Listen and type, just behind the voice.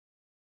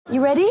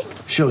You ready?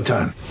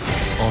 Showtime.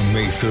 On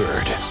May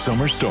 3rd,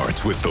 summer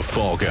starts with The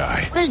Fall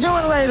Guy. Let's do it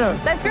later.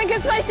 Let's drink a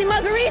spicy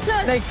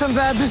margarita. Make some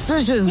bad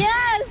decisions.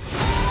 Yes.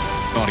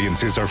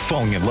 Audiences are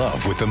falling in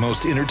love with the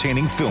most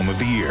entertaining film of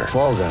the year.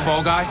 Fall Guy.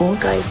 Fall Guy. Fall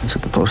Guy. That's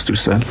what the poster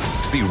said.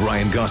 See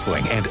Ryan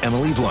Gosling and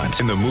Emily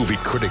Blunt in the movie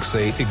critics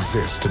say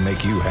exists to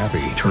make you happy.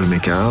 Trying to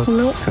make it out?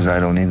 Nope. Because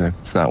I don't either.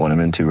 It's not what I'm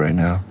into right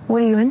now.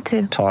 What are you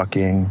into?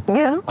 Talking.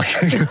 Yeah.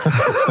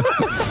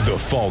 The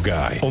Fall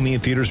Guy. Only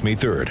in theaters May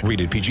 3rd.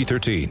 Rated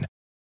PG-13.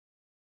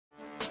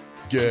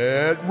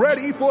 Get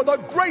ready for the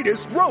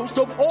greatest roast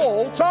of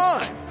all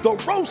time.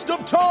 The Roast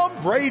of Tom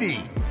Brady.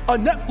 A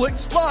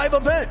Netflix live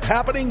event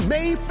happening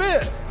May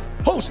 5th.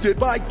 Hosted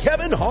by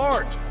Kevin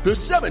Hart. The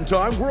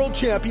 7-time world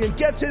champion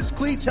gets his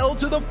cleats held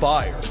to the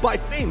fire by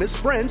famous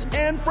friends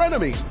and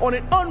frenemies on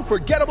an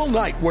unforgettable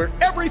night where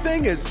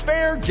everything is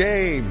fair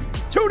game.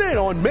 Tune in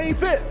on May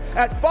 5th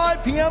at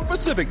 5 p.m.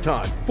 Pacific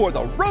time for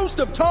the Roast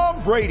of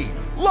Tom Brady.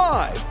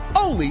 Live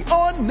only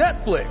on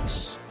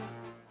Netflix.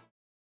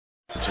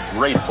 It's a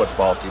great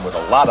football team with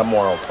a lot of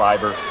moral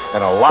fiber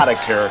and a lot of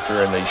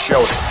character, and they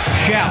showed it.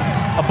 Shout,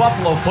 a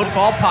Buffalo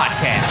football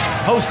podcast,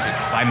 hosted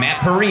by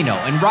Matt Perino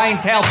and Ryan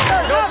Talbot.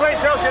 No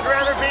place else you'd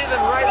rather be than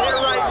right here,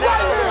 right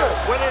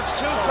now. When it's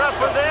too tough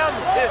for them,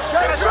 it's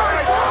just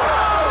right.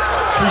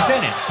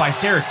 Presented by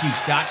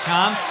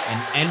Syracuse.com and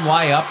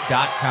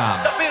NYUp.com.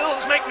 The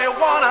Bills make me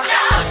wanna.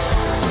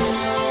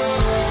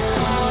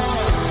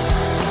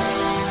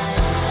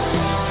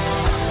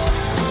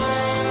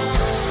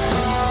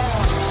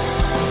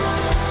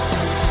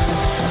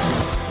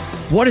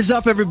 What is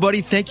up, everybody?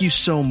 Thank you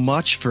so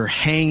much for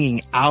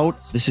hanging out.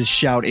 This is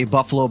Shout, a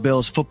Buffalo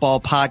Bills football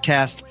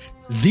podcast,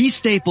 the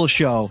staple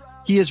show.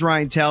 He is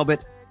Ryan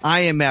Talbot.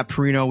 I am Matt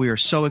Perino. We are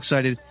so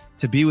excited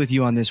to be with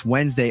you on this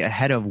Wednesday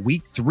ahead of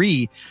week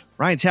 3.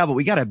 Ryan Talbot,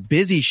 we got a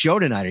busy show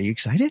tonight. Are you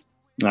excited?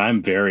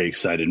 I'm very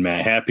excited,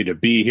 Matt. Happy to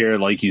be here.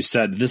 Like you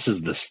said, this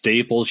is the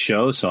staple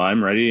show, so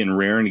I'm ready and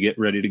raring to get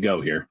ready to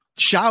go here.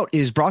 Shout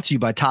is brought to you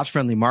by Tops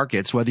Friendly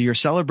Markets. Whether you're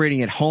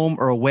celebrating at home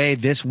or away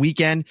this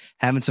weekend,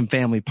 having some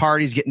family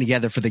parties, getting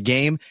together for the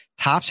game,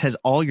 Tops has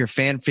all your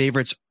fan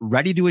favorites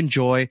ready to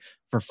enjoy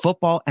for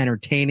football,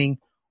 entertaining,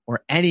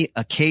 or any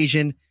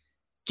occasion.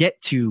 Get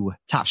to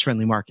Tops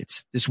Friendly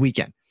Markets this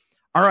weekend.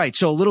 All right,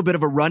 so a little bit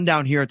of a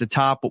rundown here at the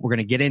top, what we're going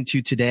to get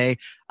into today.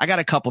 I got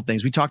a couple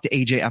things. We talked to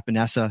AJ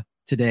Epinesa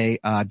today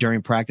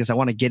during practice. I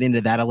want to get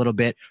into that a little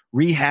bit,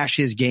 rehash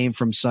his game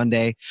from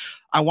Sunday.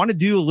 I want to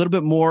do a little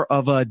bit more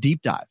of a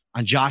deep dive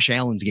on Josh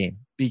Allen's game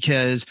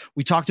because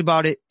we talked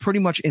about it pretty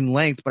much in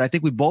length, but I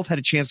think we both had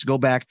a chance to go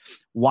back,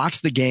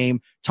 watch the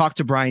game, talk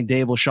to Brian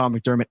Daboll, Sean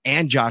McDermott,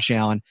 and Josh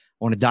Allen.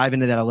 I want to dive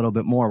into that a little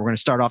bit more. We're going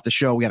to start off the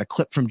show. We got a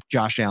clip from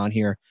Josh Allen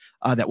here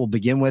that we'll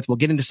begin with. We'll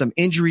get into some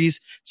injuries,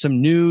 some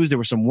news. There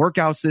were some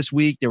workouts this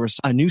week. There was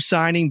a new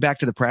signing back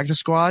to the practice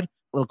squad.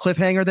 A little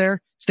cliffhanger there.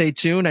 Stay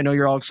tuned. I know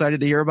you're all excited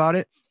to hear about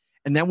it.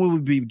 And then we will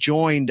be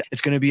joined.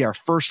 It's going to be our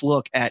first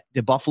look at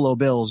the Buffalo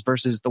Bills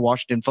versus the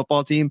Washington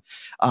football team.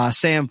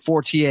 Sam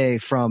Fortier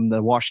from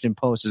the Washington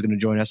Post is going to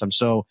join us. I'm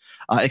so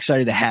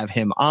excited to have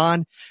him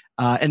on.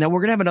 And then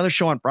we're going to have another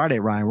show on Friday,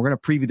 Ryan. We're going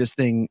to preview this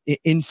thing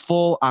in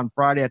full on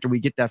Friday after we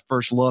get that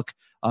first look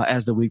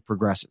as the week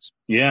progresses.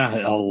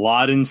 Yeah, a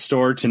lot in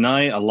store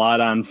tonight, a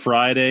lot on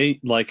Friday.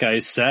 Like I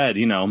said,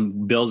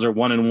 Bills are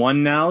 1-1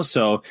 now.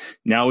 So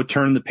now we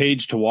turn the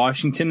page to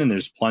Washington, and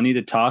there's plenty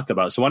to talk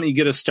about. So why don't you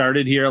get us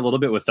started here a little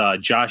bit with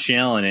Josh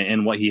Allen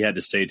and what he had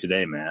to say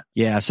today, Matt?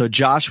 Yeah, so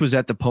Josh was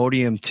at the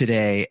podium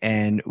today,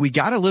 and we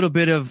got a little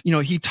bit of,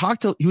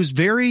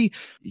 he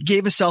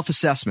gave a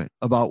self-assessment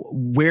about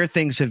where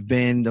things have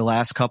been the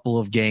last couple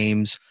of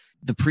games.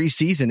 The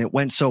preseason, it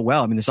went so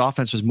well. I mean, this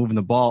offense was moving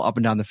the ball up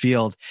and down the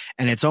field,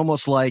 and it's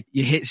almost like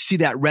you see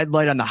that red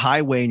light on the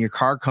highway and your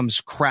car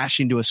comes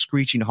crashing to a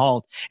screeching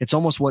halt. It's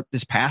almost what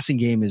this passing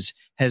game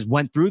has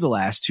went through the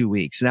last 2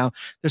 weeks. Now,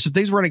 there's some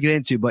things we're going to get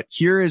into, but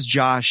here is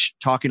Josh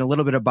talking a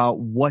little bit about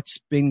what's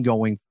been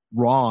going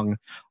wrong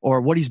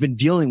or what he's been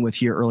dealing with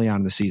here early on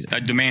in the season. I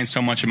demand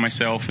so much of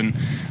myself, and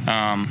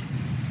I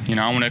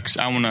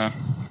want to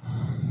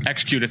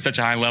execute at such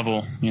a high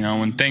level.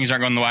 When things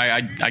aren't going the way,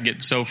 I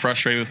get so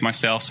frustrated with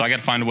myself. So I got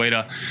to find a way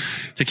to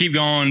keep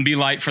going, be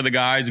light for the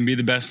guys, and be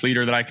the best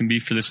leader that I can be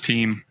for this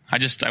team. I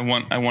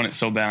want it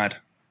so bad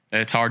that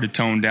it's hard to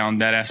tone down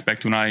that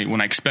aspect when I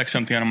expect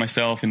something out of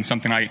myself and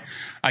something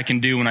I can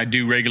do when I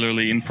do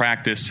regularly in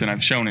practice, and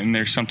I've shown it. And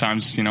there's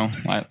sometimes,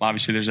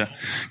 obviously there's a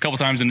couple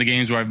times in the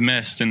games where I've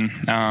missed, and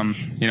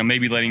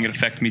maybe letting it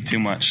affect me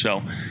too much.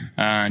 So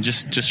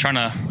just trying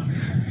to.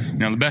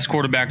 The best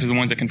quarterbacks are the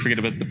ones that can forget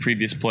about the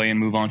previous play and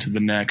move on to the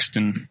next.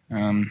 And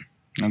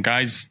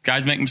guys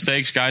make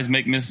mistakes. Guys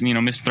make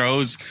missed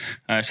throws.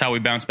 It's how we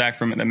bounce back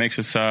from it that makes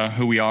us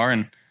who we are.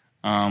 And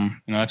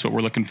that's what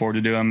we're looking forward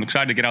to do. I'm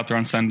excited to get out there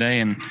on Sunday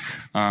and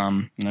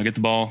get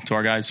the ball to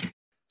our guys.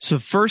 So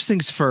first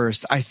things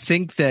first, I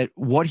think that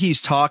what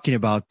he's talking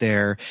about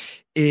there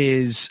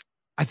is,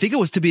 I think it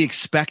was to be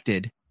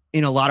expected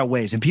in a lot of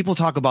ways. And people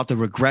talk about the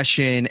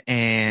regression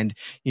and,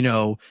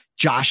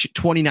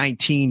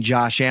 2019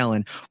 Josh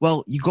Allen.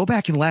 Well, you go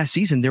back in last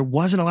season, there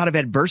wasn't a lot of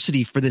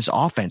adversity for this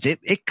offense.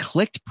 It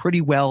clicked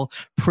pretty well,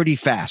 pretty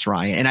fast,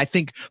 Ryan. And I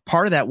think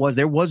part of that was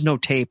there was no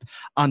tape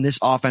on this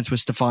offense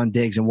with Stephon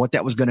Diggs and what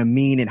that was going to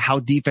mean and how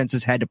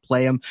defenses had to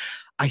play him.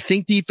 I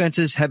think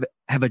defenses have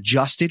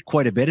adjusted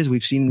quite a bit as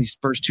we've seen in these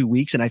first 2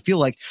 weeks. And I feel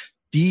like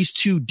these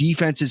two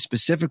defenses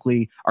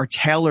specifically are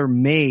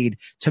tailor-made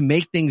to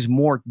make things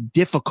more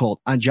difficult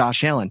on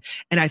Josh Allen.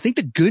 And I think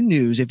the good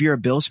news, if you're a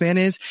Bills fan,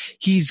 is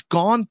he's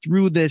gone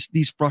through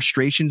these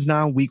frustrations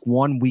now, week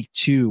 1, week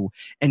 2,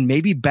 and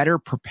maybe better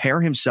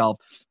prepare himself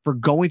for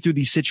going through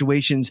these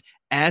situations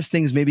as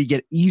things maybe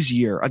get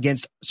easier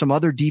against some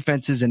other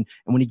defenses. And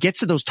when he gets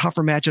to those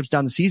tougher matchups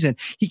down the season,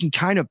 he can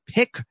kind of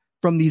pick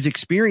from these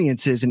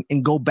experiences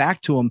and go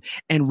back to them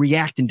and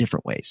react in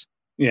different ways.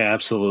 Yeah,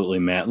 absolutely,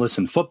 Matt.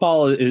 Listen,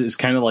 football is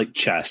kind of like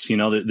chess.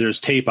 There's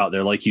tape out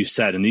there, like you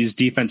said, and these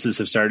defenses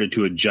have started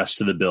to adjust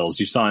to the Bills.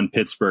 You saw in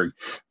Pittsburgh,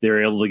 they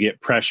were able to get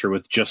pressure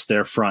with just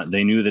their front.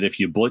 They knew that if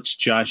you blitzed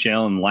Josh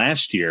Allen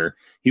last year,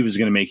 he was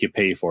going to make you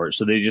pay for it.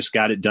 So they just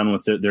got it done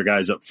with their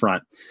guys up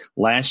front.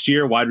 Last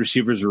year, wide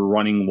receivers were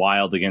running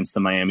wild against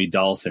the Miami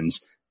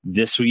Dolphins.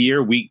 This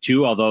year, week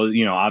 2, although,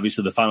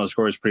 obviously the final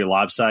score is pretty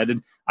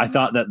lopsided, I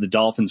thought that the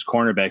Dolphins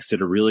cornerbacks did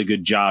a really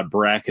good job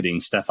bracketing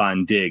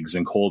Stephon Diggs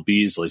and Cole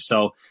Beasley.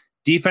 So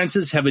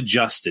defenses have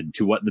adjusted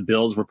to what the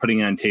Bills were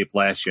putting on tape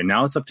last year.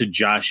 Now it's up to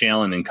Josh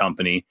Allen and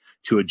company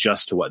to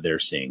adjust to what they're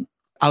seeing.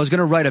 I was going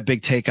to write a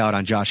big takeout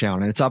on Josh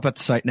Allen, and it's up at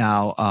the site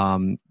now,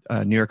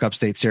 New York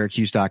Upstate,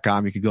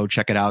 Syracuse.com. You could go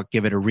check it out,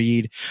 give it a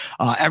read.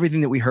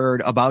 Everything that we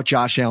heard about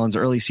Josh Allen's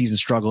early season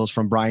struggles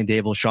from Brian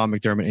Daboll, Sean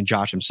McDermott, and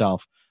Josh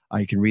himself.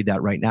 You can read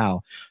that right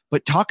now.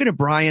 But talking to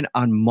Brian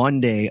on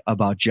Monday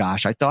about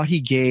Josh, I thought he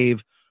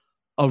gave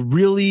a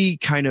really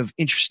kind of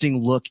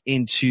interesting look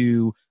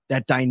into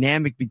that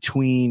dynamic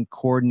between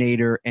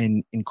coordinator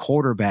and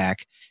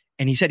quarterback.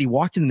 And he said he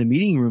walked into the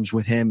meeting rooms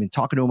with him and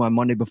talking to him on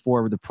Monday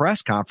before the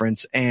press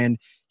conference. And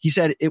he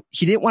said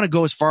he didn't want to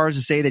go as far as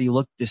to say that he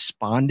looked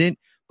despondent,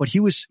 but he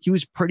was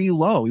pretty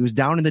low. He was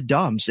down in the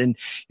dumps. And,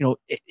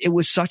 it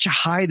was such a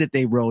high that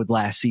they rode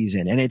last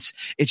season. And it's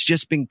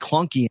just been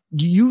clunky.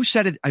 You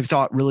said it, I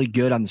thought, really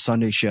good on the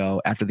Sunday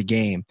show after the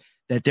game,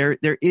 that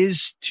there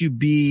is to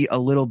be a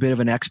little bit of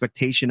an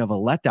expectation of a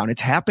letdown.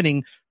 It's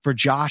happening for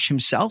Josh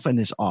himself in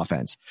this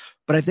offense.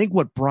 But I think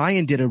what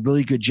Brian did a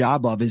really good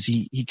job of is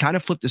he kind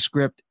of flipped the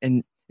script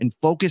and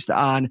focused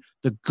on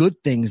the good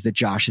things that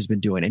Josh has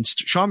been doing. And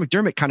Sean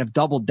McDermott kind of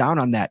doubled down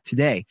on that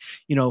today.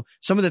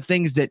 Some of the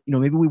things that,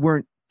 maybe we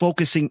weren't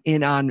focusing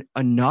in on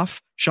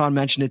enough. Sean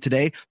mentioned it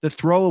today, the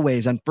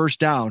throwaways on first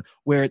down,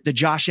 where the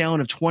Josh Allen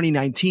of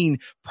 2019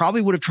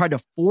 probably would have tried to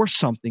force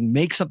something,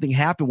 make something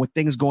happen with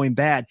things going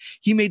bad.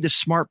 He made the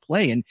smart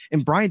play.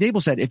 And Brian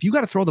Daboll said, if you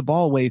got to throw the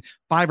ball away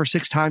 5 or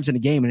 6 times in a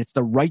game and it's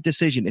the right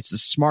decision, it's the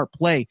smart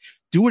play,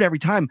 do it every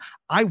time.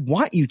 I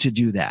want you to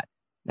do that.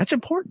 That's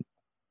important.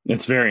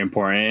 It's very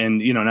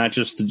important. And, not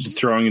just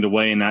throwing it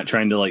away and not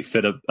trying to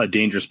fit a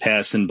dangerous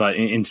pass in, but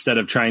instead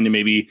of trying to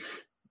maybe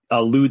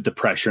elude the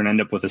pressure and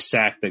end up with a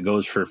sack that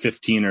goes for a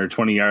 15 or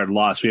 20 yard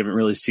loss. We haven't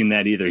really seen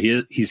that either.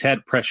 He's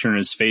had pressure in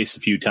his face a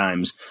few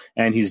times,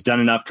 and he's done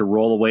enough to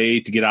roll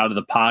away to get out of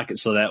the pocket.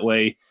 So that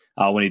way,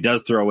 when he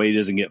does throw away, he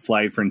doesn't get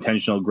flagged for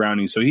intentional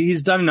grounding. So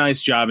he's done a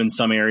nice job in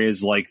some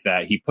areas like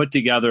that. He put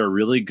together a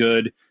really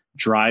good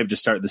drive to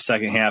start the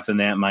second half in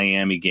that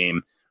Miami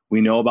game.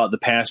 We know about the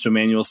pass to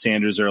Emmanuel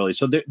Sanders early.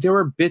 So there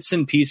were bits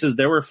and pieces.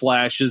 There were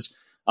flashes.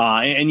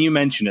 And you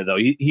mentioned it, though.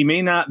 He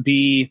may not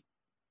be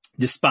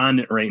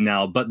despondent right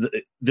now, but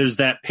there's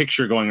that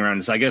picture going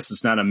around. So I guess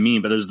it's not a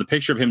meme, but there's the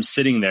picture of him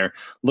sitting there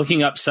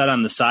looking upset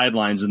on the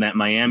sidelines in that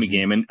Miami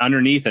game. And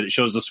underneath it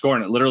shows the score,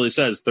 and it literally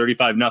says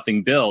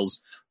 35-0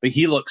 Bills. But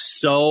he looks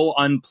so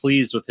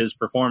unpleased with his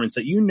performance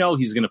that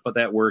he's going to put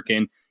that work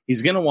in.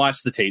 He's going to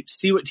watch the tape,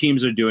 see what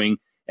teams are doing.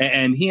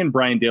 And he and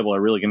Brian Daboll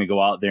are really going to go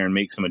out there and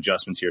make some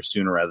adjustments here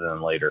sooner rather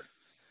than later.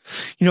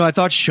 I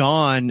thought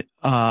Sean,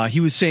 he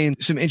was saying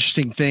some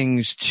interesting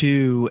things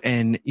too.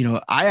 And,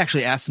 I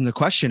actually asked him the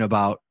question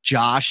about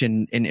Josh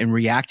and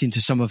reacting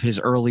to some of his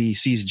early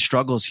season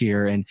struggles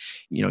here. And,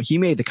 he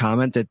made the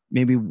comment that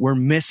maybe we're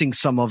missing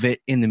some of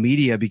it in the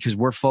media because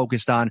we're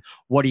focused on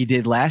what he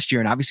did last year.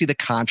 And obviously the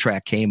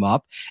contract came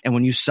up. And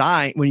when you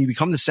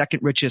become the second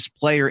richest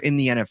player in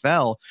the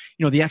NFL,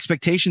 the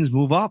expectations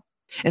move up.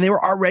 And they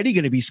were already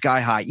going to be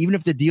sky high, even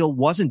if the deal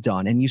wasn't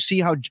done. And you see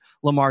how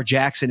Lamar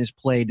Jackson has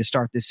played to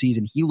start this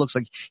season. He looks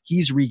like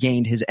he's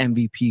regained his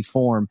MVP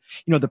form.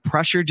 The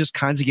pressure just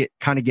kind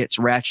of gets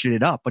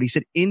ratcheted up. But he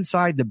said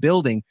inside the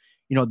building,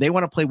 they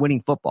want to play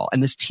winning football.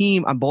 And this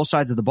team on both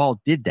sides of the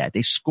ball did that.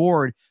 They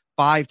scored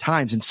 5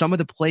 times. And some of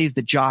the plays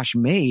that Josh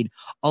made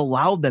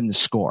allowed them to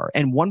score.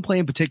 And one play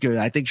in particular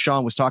that I think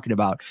Sean was talking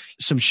about,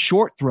 some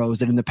short throws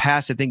that in the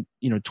past, I think,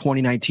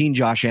 2019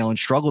 Josh Allen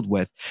struggled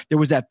with. There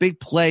was that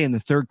big play in the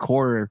third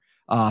quarter,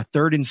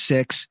 3rd and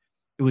 6.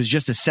 It was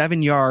just a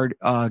 7-yard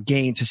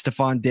gain to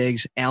Stephon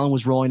Diggs. Allen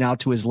was rolling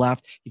out to his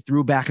left. He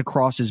threw back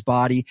across his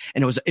body,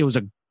 and it was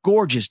a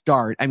gorgeous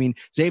dart. I mean,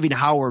 Xavier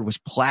Howard was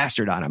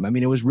plastered on him. I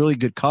mean, it was really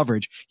good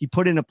coverage. He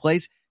put in a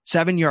place,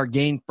 7-yard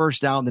gain,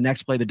 first down. The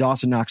next play, the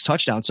Dawson Knox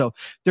touchdown. So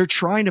they're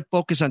trying to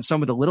focus on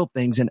some of the little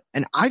things. And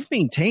I've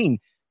maintained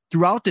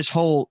throughout this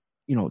whole,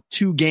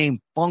 2-game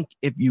funk,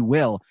 if you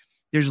will,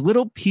 there's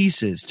little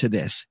pieces to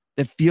this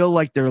that feel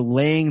like they're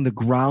laying the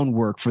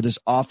groundwork for this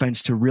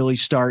offense to really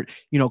start,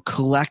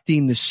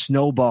 collecting the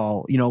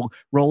snowball,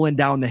 rolling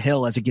down the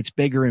hill as it gets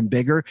bigger and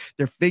bigger.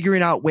 They're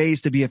figuring out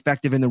ways to be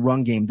effective in the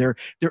run game. They're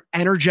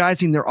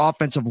energizing their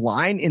offensive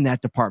line in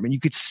that department. You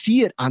could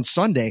see it on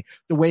Sunday,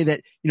 the way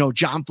that,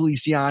 John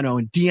Feliciano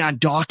and Deion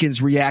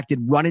Dawkins reacted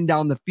running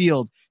down the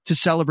field to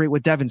celebrate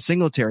with Devin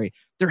Singletary.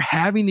 They're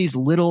having these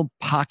little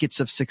pockets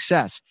of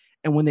success.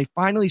 And when they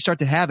finally start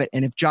to have it,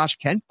 and if Josh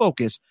can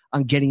focus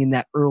on getting in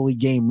that early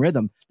game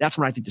rhythm, that's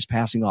when I think this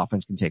passing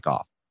offense can take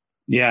off.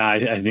 Yeah,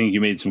 I think you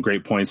made some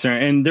great points there.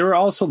 And there were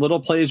also little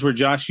plays where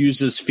Josh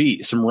used his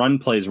feet, some run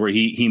plays where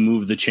he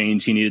moved the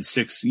chains. He needed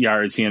 6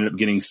 yards. He ended up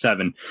getting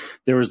 7.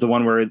 There was the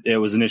one where it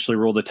was initially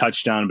ruled a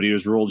touchdown, but he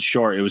was ruled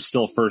short. It was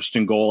still 1st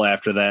and goal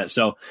after that.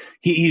 So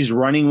he's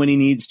running when he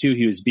needs to.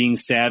 He was being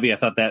savvy. I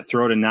thought that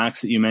throw to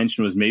Knox that you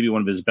mentioned was maybe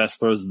one of his best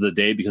throws of the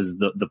day because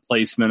the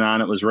placement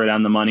on it was right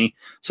on the money.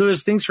 So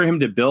there's things for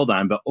him to build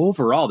on. But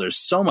overall, there's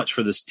so much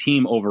for this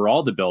team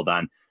overall to build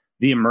on.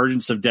 The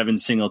emergence of Devin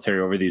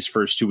Singletary over these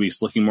first 2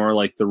 weeks, looking more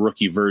like the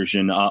rookie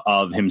version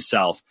of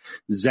himself.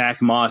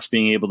 Zach Moss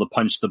being able to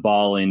punch the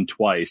ball in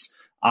twice.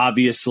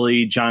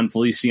 Obviously, John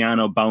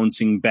Feliciano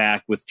bouncing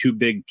back with 2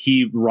 big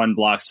key run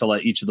blocks to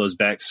let each of those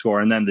backs score.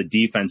 And then the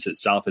defense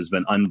itself has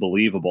been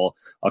unbelievable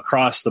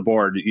across the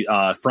board,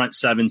 front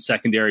 7,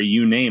 secondary,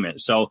 you name it.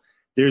 So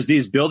there's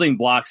these building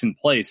blocks in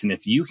place. And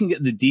if you can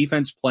get the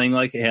defense playing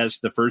like it has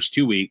the first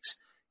 2 weeks,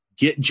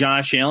 get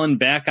Josh Allen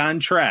back on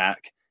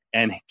track,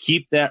 and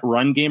keep that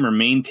run game or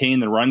maintain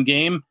the run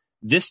game,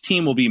 this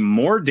team will be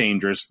more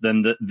dangerous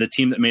than the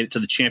team that made it to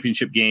the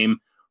championship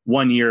game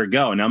 1 year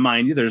ago. Now,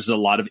 mind you, there's a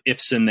lot of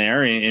ifs in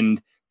there and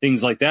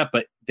things like that,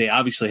 but they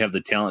obviously have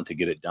the talent to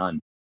get it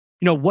done.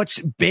 What's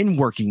been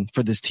working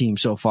for this team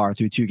so far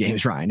through 2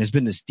 games, Ryan, has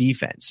been this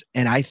defense.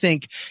 And I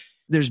think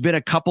there's been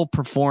a couple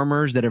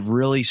performers that have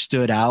really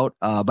stood out,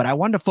 but I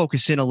wanted to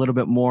focus in a little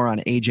bit more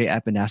on AJ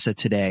Epinesa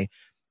today.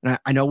 And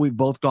I know we've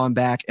both gone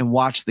back and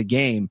watched the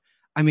game.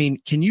 I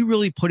mean, can you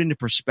really put into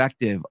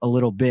perspective a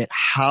little bit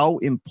how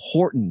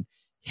important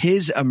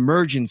his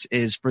emergence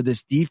is for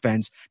this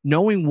defense,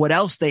 knowing what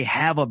else they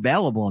have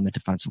available on the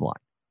defensive line?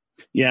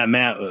 Yeah,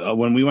 Matt,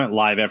 when we went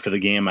live after the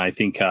game, I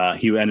think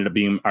he ended up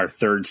being our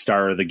 3rd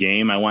star of the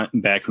game. I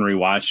went back and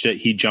rewatched it.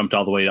 He jumped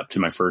all the way up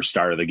to my 1st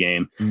star of the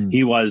game.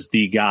 He was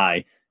the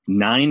guy.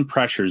 9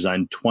 pressures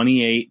on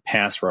 28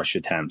 pass rush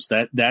attempts.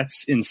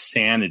 That's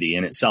insanity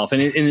in itself.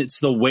 And it's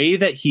the way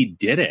that he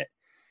did it.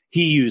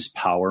 He used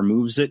power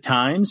moves at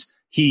times.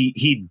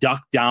 He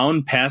ducked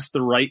down past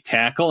the right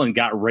tackle and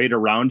got right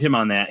around him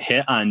on that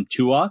hit on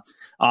Tua.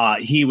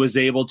 He was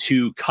able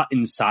to cut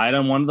inside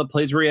on one of the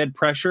plays where he had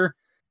pressure.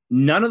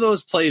 None of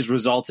those plays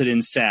resulted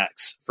in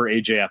sacks for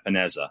AJ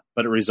Epinesa,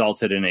 but it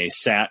resulted in a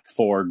sack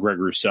for Greg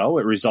Rousseau.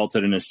 It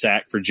resulted in a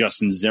sack for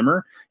Justin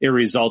Zimmer. It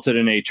resulted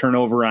in a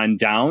turnover on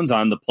downs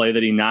on the play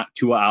that he knocked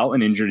Tua out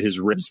and injured his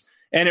ribs.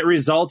 And it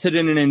resulted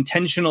in an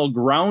intentional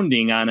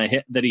grounding on a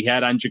hit that he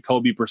had on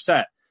Jacoby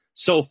Brissett.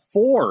 So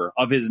 4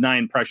 of his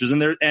 9 pressures,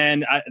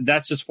 and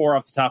that's just 4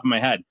 off the top of my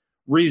head,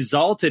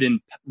 resulted in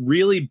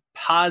really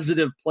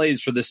positive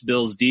plays for this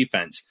Bills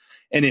defense.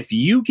 And if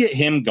you get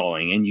him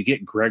going and you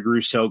get Greg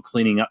Rousseau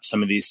cleaning up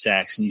some of these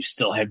sacks and you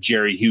still have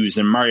Jerry Hughes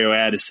and Mario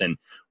Addison,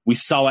 we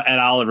saw what Ed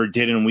Oliver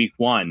did in week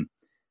 1.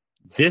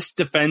 This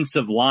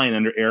defensive line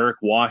under Eric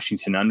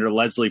Washington, under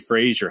Leslie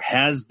Frazier,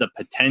 has the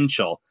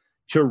potential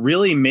to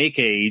really make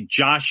a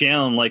Josh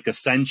Allen-like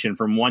ascension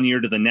from 1 year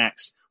to the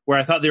next, where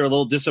I thought they were a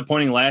little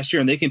disappointing last year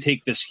and they can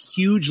take this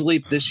huge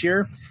leap this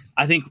year.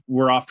 I think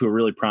we're off to a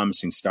really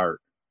promising start.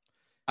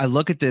 I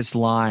look at this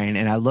line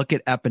and I look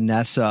at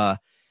Epinesa,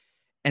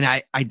 and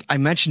I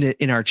mentioned it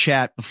in our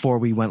chat before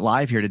we went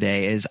live here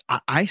today, is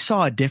I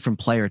saw a different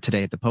player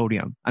today at the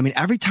podium. I mean,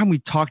 every time we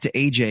talked to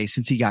AJ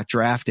since he got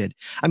drafted,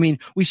 I mean,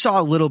 we saw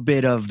a little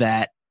bit of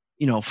that,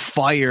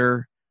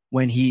 fire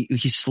when he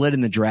slid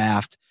in the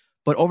draft.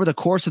 But over the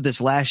course of this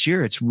last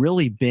year, it's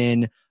really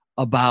been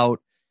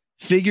about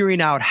figuring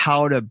out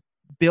how to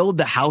build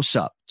the house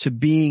up to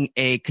being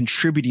a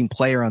contributing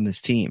player on this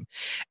team.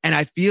 And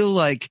I feel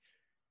like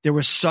there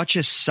was such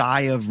a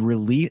sigh of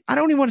relief. I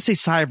don't even want to say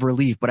sigh of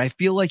relief, but I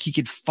feel like he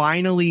could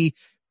finally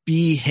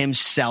be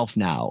himself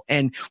now.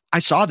 And I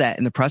saw that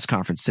in the press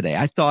conference today.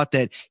 I thought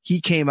that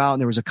he came out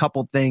and there was a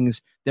couple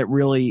things that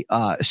really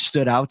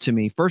stood out to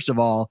me. First of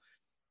all,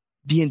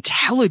 the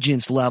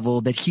intelligence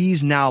level that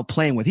he's now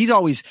playing with. He's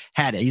always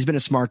had it. He's been a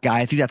smart guy.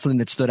 I think that's something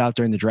that stood out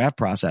during the draft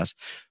process.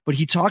 But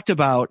he talked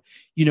about,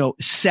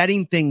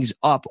 setting things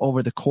up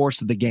over the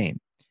course of the game.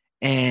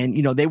 And,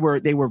 they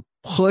were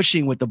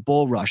pushing with the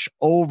bull rush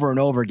over and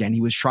over again.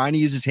 He was trying to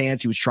use his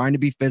hands. He was trying to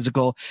be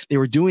physical. They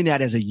were doing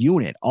that as a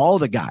unit, all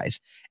the guys.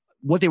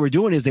 What they were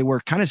doing is they were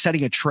kind of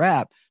setting a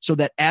trap so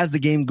that as the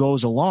game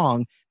goes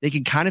along, they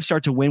can kind of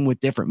start to win with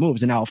different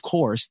moves. And now, of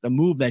course, the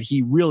move that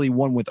he really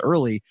won with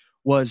early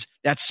was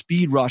that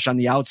speed rush on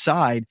the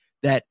outside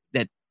that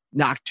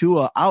knocked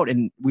Tua out.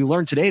 And we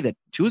learned today that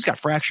Tua's got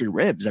fractured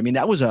ribs. I mean,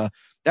 that was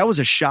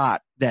a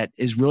shot that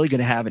is really going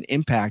to have an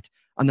impact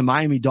on the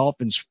Miami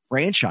Dolphins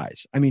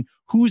franchise. I mean,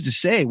 who's to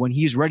say when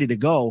he's ready to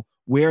go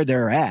where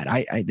they're at?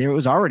 There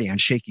was already on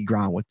shaky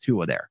ground with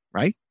Tua there,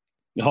 right?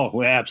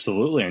 Oh,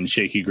 absolutely on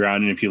shaky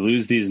ground. And if you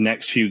lose these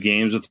next few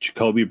games with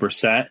Jacoby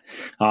Brissett,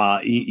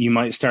 you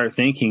might start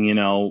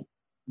thinking,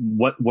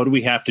 what do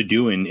we have to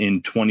do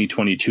in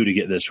 2022 to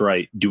get this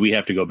right? Do we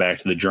have to go back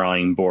to the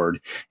drawing board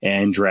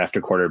and draft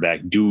a quarterback?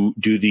 Do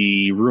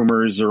the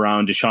rumors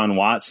around Deshaun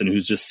Watson,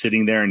 who's just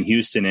sitting there in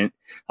Houston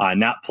and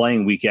not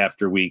playing week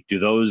after week, do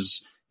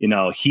those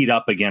heat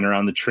up again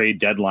around the trade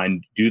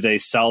deadline? Do they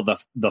sell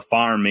the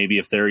farm maybe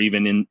if they're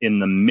even in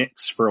the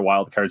mix for a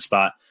wild card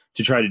spot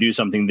to try to do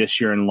something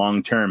this year and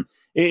long term?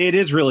 It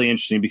is really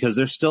interesting because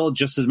there's still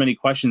just as many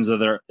questions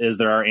as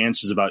there are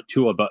answers about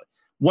Tua. But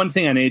one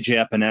thing on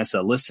AJ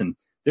Epinesa, listen,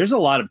 there's a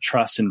lot of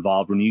trust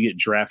involved when you get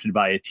drafted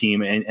by a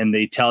team and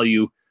they tell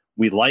you,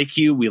 we like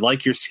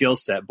your skill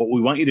set, but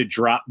we want you to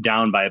drop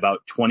down by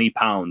about 20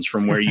 pounds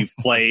from where you've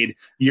played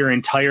your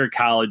entire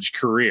college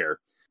career.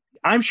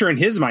 I'm sure in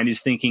his mind,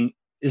 he's thinking,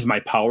 is my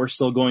power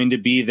still going to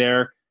be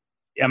there?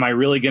 Am I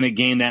really going to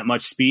gain that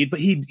much speed? But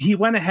he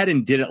went ahead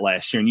and did it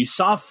last year. And you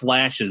saw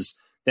flashes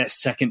that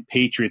second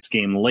Patriots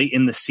game late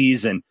in the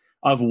season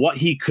of what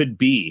he could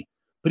be.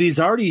 But he's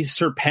already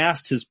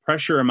surpassed his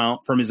pressure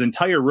amount from his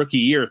entire rookie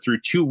year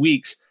through 2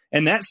 weeks.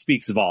 And that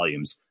speaks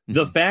volumes. Mm-hmm.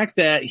 The fact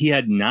that he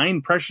had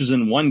 9 pressures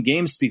in one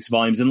game speaks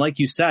volumes. And like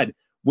you said,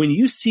 when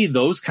you see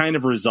those kind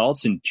of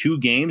results in 2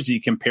 games, you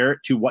compare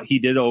it to what he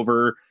did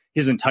over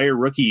his entire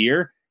rookie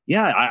year.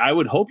 Yeah, I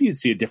would hope you'd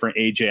see a different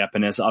AJ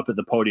Epinesa up at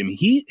the podium.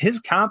 His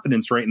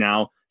confidence right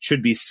now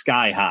should be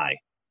sky high.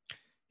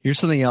 Here's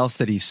something else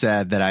that he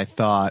said that I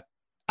thought,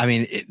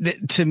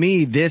 to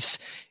me, this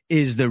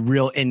is the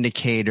real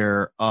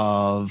indicator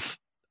of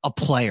a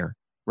player,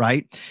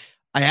 right?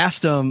 I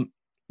asked him,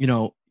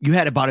 you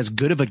had about as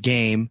good of a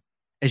game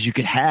as you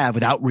could have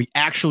without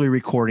actually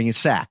recording a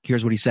sack.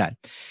 Here's what he said.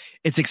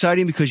 It's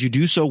exciting because you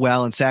do so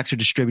well and sacks are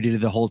distributed to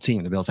the whole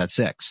team. The Bills had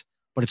 6.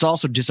 But it's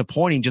also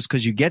disappointing just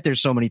because you get there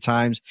so many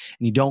times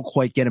and you don't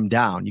quite get him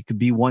down. You could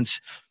be one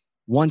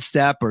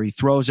step or he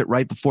throws it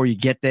right before you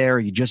get there or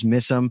you just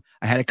miss him.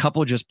 I had a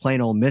couple just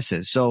plain old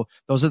misses. So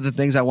those are the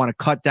things I want to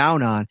cut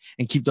down on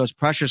and keep those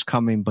pressures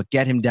coming, but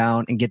get him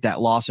down and get that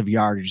loss of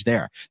yardage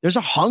there. There's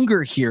a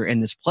hunger here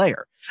in this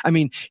player. I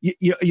mean,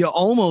 you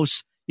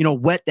almost,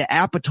 whet the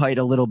appetite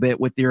a little bit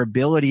with their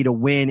ability to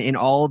win in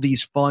all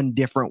these fun,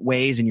 different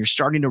ways. And you're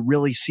starting to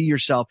really see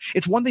yourself.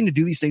 It's one thing to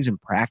do these things in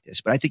practice,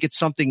 but I think it's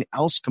something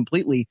else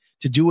completely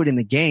to do it in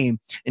the game.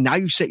 And now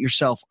you set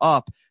yourself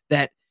up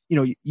that,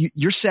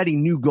 you're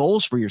setting new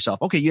goals for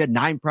yourself. Okay. You had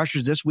 9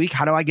 pressures this week.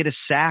 How do I get a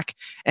sack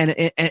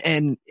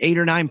and 8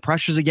 or 9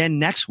 pressures again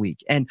next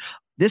week? And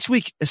this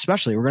week,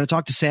 especially, we're going to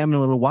talk to Sam in a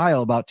little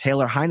while about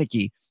Taylor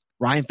Heineke,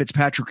 Ryan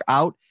Fitzpatrick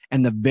out,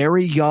 and the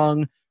very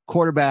young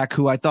quarterback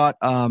who I thought,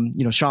 Sean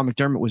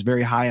McDermott was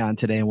very high on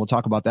today. And we'll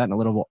talk about that in a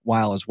little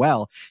while as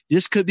well.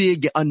 This could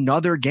be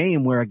another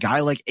game where a guy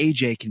like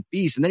AJ can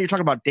feast. And then you're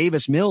talking about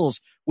Davis Mills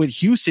with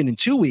Houston in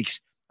 2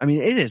 weeks. I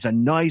mean, it is a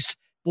nice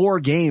 4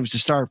 games to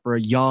start for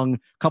a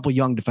couple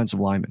young defensive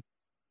linemen.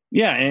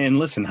 Yeah, and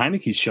listen,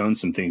 Heineke's shown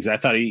some things. I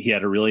thought he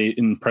had a really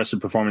impressive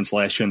performance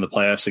last year in the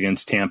playoffs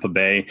against Tampa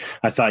Bay.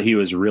 I thought he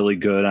was really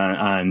good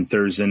on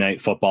Thursday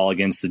Night Football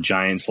against the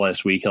Giants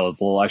last week. He'll have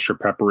a little extra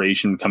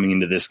preparation coming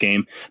into this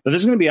game. But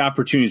there's going to be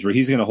opportunities where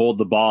he's going to hold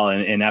the ball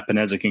and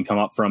Epinesa can come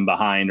up from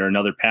behind or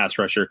another pass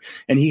rusher,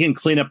 and he can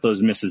clean up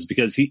those misses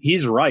because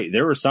he's right.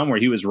 There were some where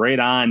he was right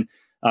on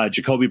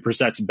Jacoby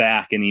Brissett's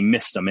back and he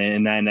missed him.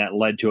 And then that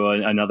led to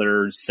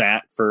another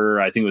sack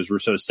for, I think it was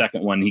Rousseau's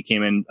second one. He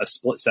came in a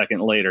split second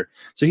later.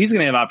 So he's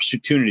going to have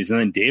opportunities. And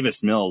then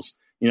Davis Mills,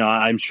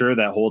 I'm sure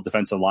that whole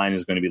defensive line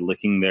is going to be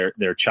licking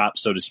their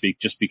chops, so to speak,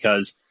 just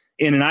because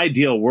in an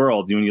ideal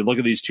world, when you look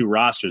at these 2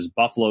 rosters,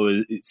 Buffalo,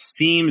 it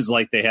seems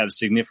like they have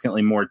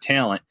significantly more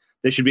talent.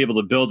 They should be able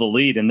to build a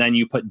lead. And then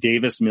you put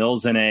Davis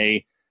Mills in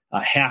a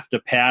have to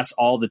pass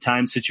all the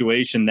time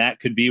situation. That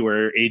could be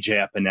where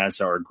AJ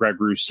Epinesa or Greg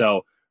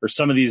Rousseau or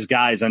some of these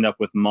guys end up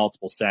with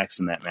multiple sacks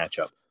in that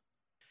matchup.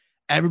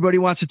 Everybody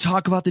wants to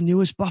talk about the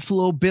newest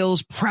Buffalo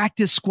Bills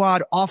practice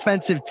squad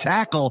offensive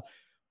tackle.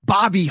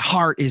 Bobby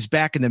Hart is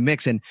back in the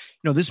mix. And,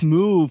 this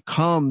move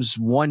comes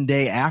one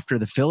day after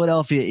the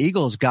Philadelphia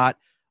Eagles got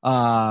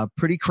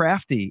pretty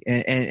crafty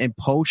and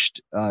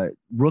poached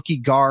rookie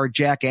guard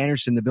Jack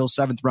Anderson, the Bills'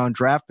 7th round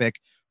draft pick,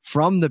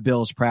 from the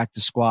Bills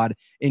practice squad.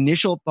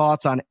 Initial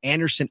thoughts on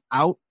Anderson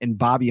out and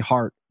Bobby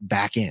Hart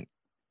back in.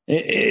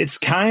 It's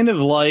kind of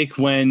like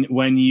when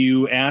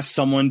you ask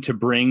someone to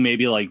bring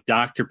maybe like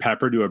Dr.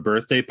 Pepper to a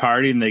birthday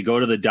party and they go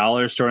to the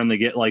dollar store and they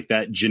get like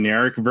that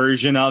generic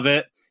version of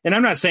it. And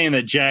I'm not saying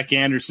that Jack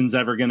Anderson's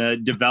ever going to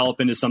develop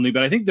into something,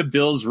 but I think the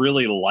Bills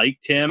really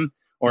liked him,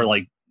 or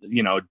like,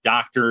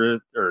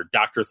 Dr.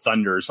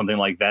 Thunder or something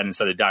like that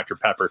instead of Dr.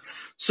 Pepper.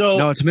 So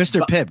no, it's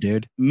Mr. Pibb,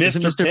 dude.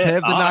 Mr.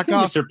 Pibb, the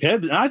knockoff? Mr.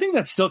 Pibb. I think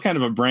that's still kind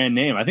of a brand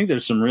name. I think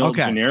there's some real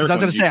generic. I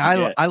was going to say,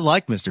 I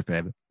like Mr.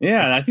 Pibb.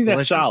 Yeah, I think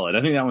that's solid. I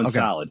think that one's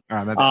solid.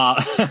 All right, my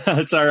bad.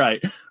 That's all right.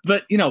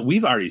 But,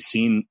 we've already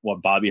seen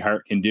what Bobby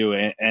Hart can do.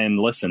 And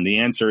listen, the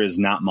answer is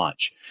not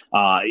much.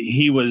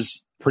 He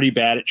was pretty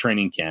bad at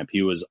training camp.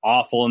 He was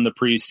awful in the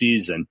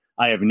preseason.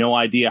 I have no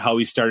idea how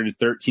he started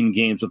 13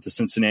 games with the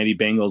Cincinnati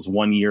Bengals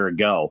 1 year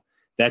ago.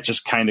 That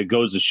just kind of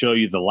goes to show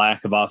you the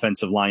lack of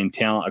offensive line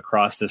talent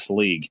across this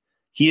league.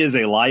 He is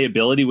a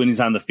liability when he's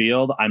on the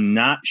field. I'm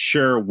not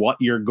sure what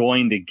you're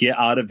going to get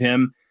out of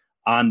him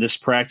on this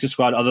practice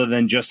squad other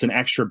than just an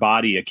extra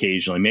body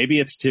occasionally. Maybe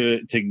it's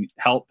to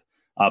help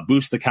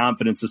boost the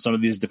confidence of some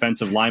of these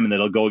defensive linemen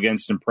that'll go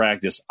against in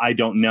practice. I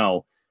don't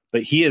know.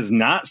 But he is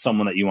not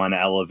someone that you want to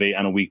elevate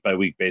on a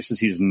week-by-week basis.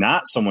 He's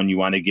not someone you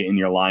want to get in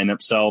your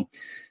lineup. So,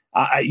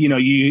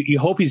 you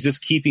hope he's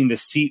just keeping the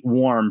seat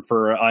warm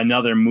for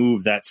another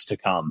move that's to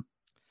come.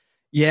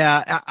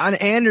 Yeah, on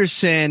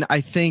Anderson,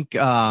 I think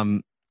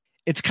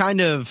it's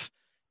kind of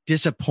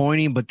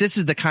disappointing, but this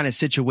is the kind of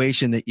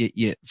situation that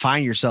you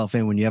find yourself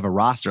in when you have a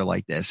roster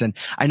like this. And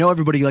I know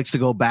everybody likes to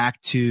go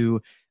back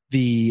to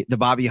the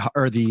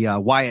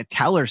Wyatt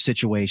Teller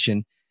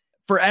situation.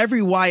 For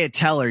every Wyatt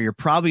Teller, you're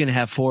probably going to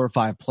have 4 or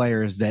 5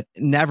 players that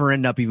never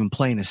end up even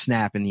playing a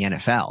snap in the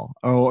NFL,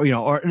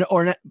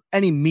 or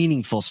any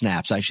meaningful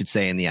snaps, I should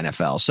say, in the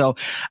NFL. So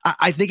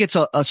I think it's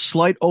a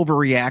slight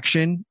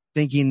overreaction,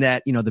 thinking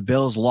that, the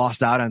Bills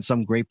lost out on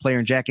some great player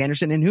in Jack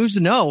Anderson. And who's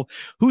to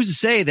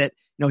say that,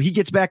 he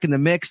gets back in the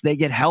mix, they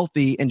get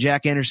healthy, and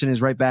Jack Anderson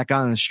is right back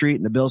on the street,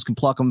 and the Bills can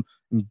pluck him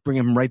and bring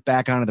him right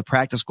back onto the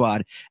practice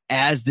squad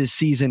as this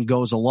season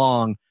goes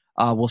along.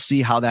 We'll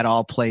see how that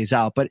all plays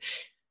out. But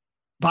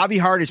Bobby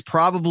Hart is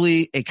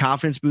probably a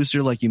confidence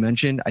booster, like you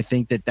mentioned. I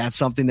think that that's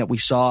something that we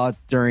saw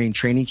during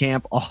training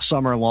camp all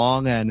summer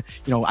long. And,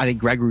 I think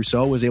Greg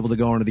Rousseau was able to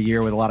go into the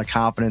year with a lot of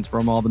confidence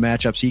from all the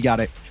matchups. He got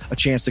a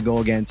chance to go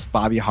against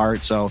Bobby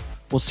Hart. So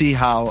we'll see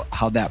how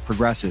that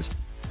progresses.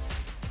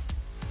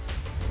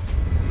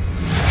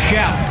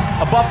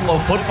 Shout, a Buffalo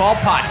football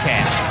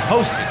podcast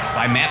hosted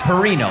by Matt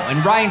Perino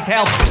and Ryan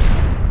Talbot.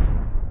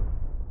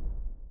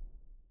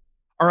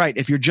 All right,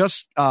 if you're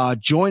just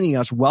joining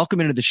us,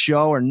 welcome into the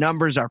show. Our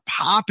numbers are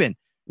popping.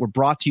 We're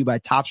brought to you by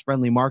Tops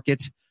Friendly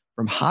Markets.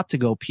 From hot to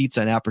go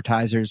pizza and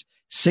appetizers,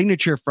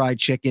 signature fried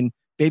chicken,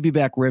 baby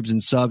back ribs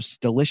and subs,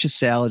 delicious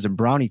salads and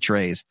brownie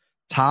trays,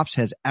 Tops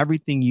has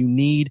everything you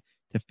need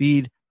to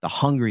feed the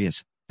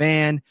hungriest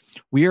fan.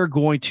 We are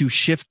going to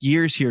shift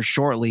gears here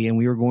shortly, and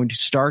we are going to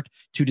start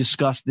to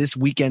discuss this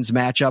weekend's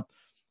matchup,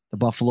 the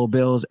Buffalo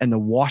Bills and the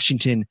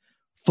Washington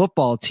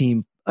football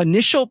team.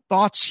 Initial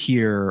thoughts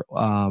here,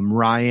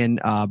 Ryan,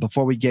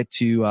 before we get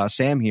to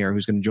Sam here,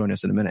 who's going to join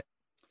us in a minute.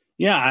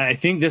 Yeah, I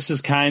think this is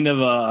kind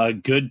of a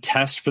good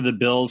test for the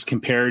Bills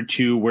compared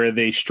to where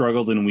they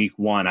struggled in week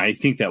 1. I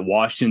think that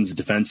Washington's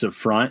defensive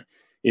front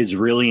is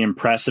really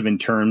impressive in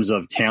terms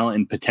of talent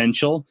and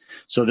potential.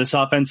 So this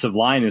offensive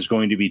line is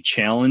going to be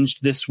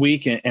challenged this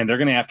week, and they're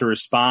going to have to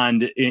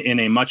respond in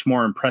a much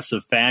more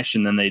impressive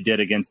fashion than they did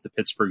against the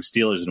Pittsburgh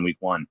Steelers in week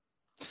 1.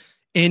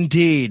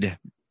 Indeed.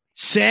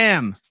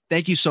 Sam,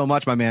 thank you so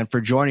much, my man,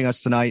 for joining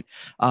us tonight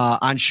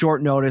on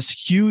short notice.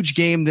 Huge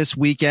game this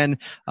weekend.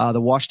 The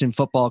Washington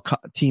football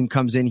team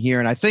comes in here,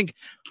 and I think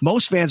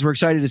most fans were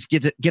excited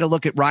to get a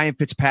look at Ryan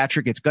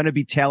Fitzpatrick. It's going to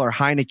be Taylor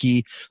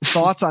Heinicke.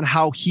 Thoughts on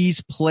how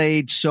he's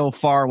played so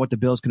far, what the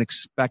Bills can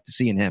expect to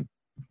see in him?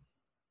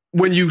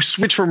 When you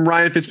switch from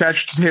Ryan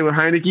Fitzpatrick to Taylor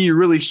Heinicke, you're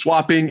really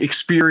swapping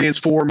experience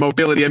for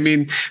mobility. I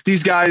mean,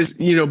 these guys,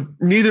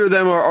 neither of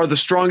them are the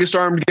strongest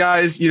armed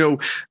guys.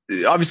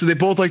 Obviously they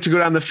both like to go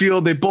down the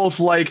field. They both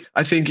like,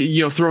 I think,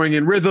 throwing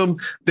in rhythm.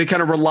 They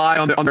kind of rely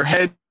on their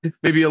head,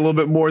 maybe a little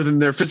bit more than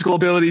their physical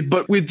ability.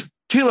 But with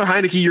Taylor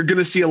Heinicke, you're going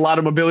to see a lot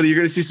of mobility. You're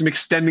going to see some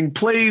extending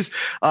plays.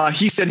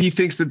 He said he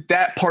thinks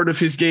that part of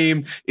his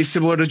game is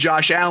similar to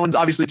Josh Allen's.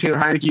 Obviously, Taylor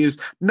Heinicke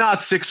is not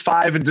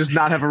 6'5" and does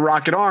not have a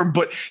rocket arm,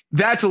 but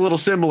that's a little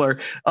similar.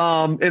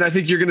 And I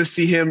think you're going to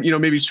see him,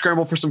 maybe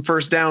scramble for some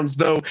first downs,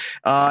 though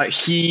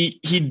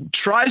he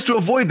tries to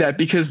avoid that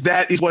because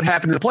that is what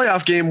happened in the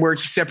playoff game where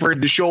he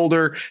separated his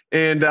shoulder.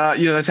 And,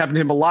 that's happened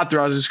to him a lot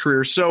throughout his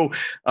career. So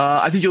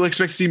I think you'll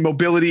expect to see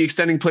mobility,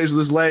 extending plays with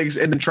his legs,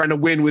 and then trying to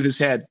win with his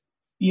head.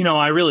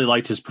 I really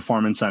liked his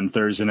performance on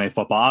Thursday Night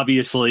Football.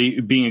 Obviously,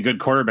 being a good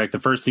quarterback,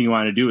 the first thing you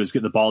want to do is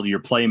get the ball to your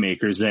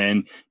playmakers.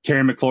 And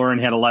Terry McLaurin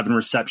had 11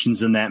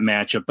 receptions in that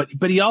matchup.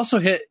 But he also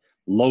hit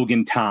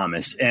Logan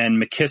Thomas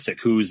and McKissick,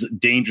 who's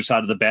dangerous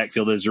out of the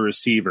backfield as a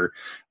receiver,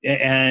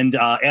 and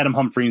Adam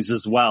Humphries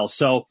as well.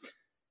 So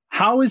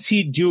How is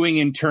he doing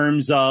in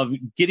terms of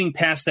getting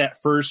past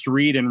that first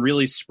read and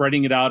really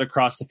spreading it out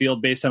across the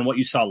field based on what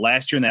you saw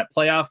last year in that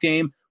playoff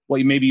game,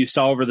 what maybe you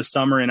saw over the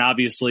summer, and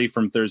obviously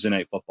from Thursday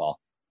Night Football?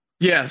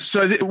 Yeah,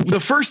 so the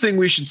first thing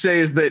we should say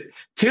is that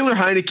Taylor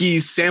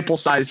Heinicke's sample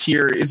size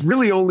here is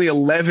really only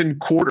 11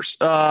 quarters.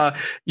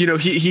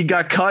 He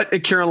got cut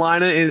at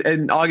Carolina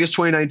in August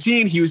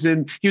 2019. He was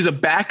a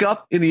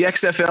backup in the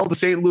XFL, the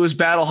St. Louis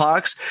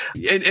Battlehawks,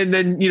 and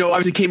then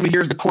obviously came in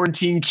here as the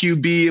quarantine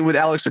QB, and with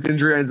Alex with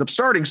injury ends up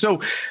starting.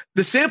 So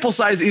the sample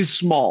size is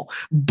small,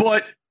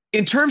 but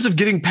in terms of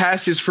getting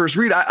past his first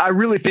read, I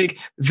really think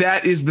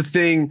that is the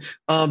thing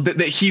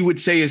that he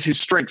would say is his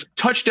strength.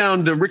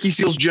 Touchdown to Ricky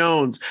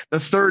Seals-Jones, the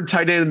third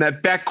tight end in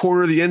that back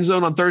corner of the end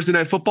zone on Thursday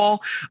Night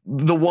Football,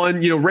 the one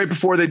right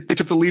before they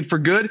took the lead for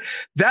good.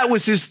 That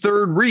was his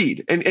third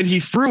read, and he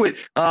threw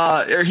it.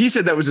 Or he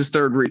said that was his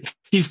third read.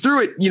 He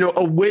threw it,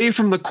 away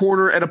from the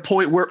corner at a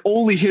point where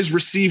only his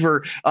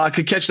receiver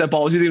could catch that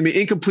ball. It was either going to be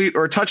incomplete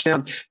or a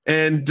touchdown,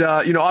 and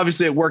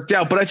obviously it worked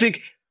out. But I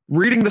think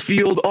reading the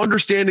field,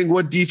 understanding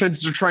what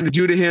defenses are trying to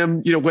do to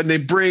him, when they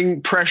bring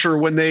pressure,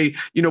 when they,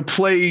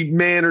 play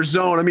man or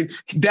zone. I mean,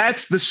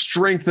 that's the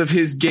strength of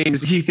his game,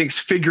 is he thinks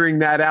figuring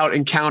that out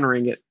and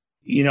countering it.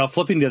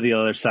 Flipping to the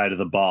other side of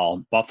the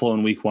ball, Buffalo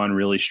in week one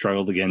really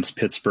struggled against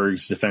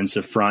Pittsburgh's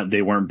defensive front.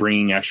 They weren't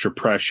bringing extra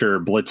pressure,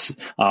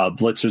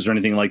 blitzers or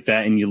anything like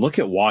that. And you look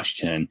at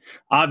Washington,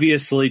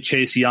 obviously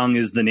Chase Young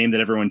is the name that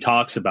everyone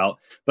talks about,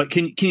 but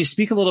can you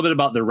speak a little bit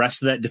about the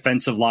rest of that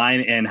defensive line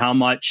and how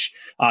much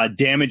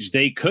damage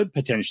they could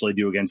potentially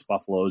do against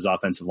Buffalo's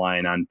offensive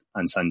line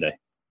on Sunday?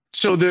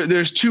 So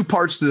there's two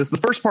parts to this. The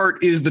first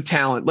part is the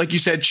talent, like you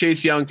said,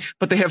 Chase Young,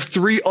 but they have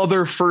three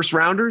other first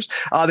rounders.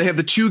 They have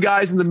the two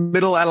guys in the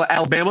middle out of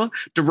Alabama,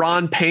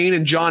 Deron Payne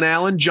and John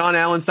Allen. John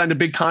Allen signed a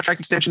big contract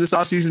extension this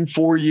offseason,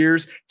 4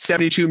 years,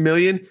 $72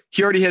 million.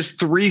 He already has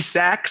 3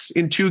 sacks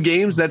in 2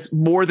 games. That's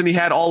more than he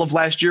had all of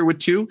last year with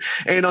 2.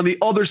 And on the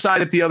other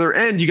side, at the other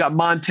end, you got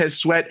Montez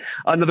Sweat,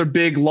 another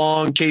big,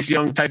 long Chase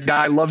Young type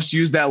guy, loves to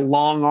use that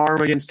long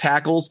arm against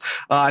tackles.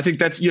 I think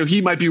that's,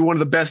 he might be one of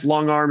the best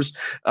long arms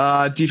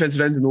defensive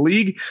ends in the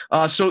league.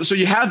 So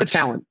you have the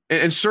talent,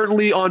 and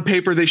certainly on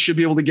paper, they should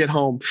be able to get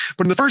home.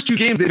 But in the first 2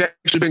 games, they've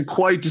actually been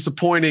quite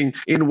disappointing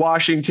in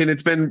Washington.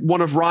 It's been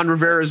one of Ron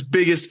Rivera's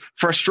biggest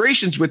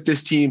frustrations with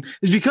this team,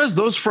 is because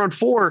those front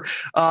four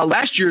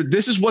last year,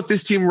 this is what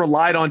this team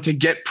relied on to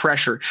get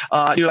pressure.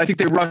 I think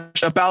they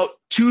rushed about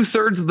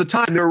 2/3 of the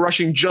time they were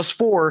rushing just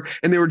 4,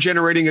 and they were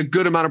generating a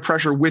good amount of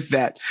pressure with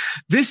that.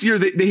 This year,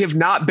 they have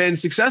not been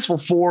successful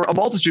for a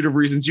multitude of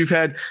reasons. You've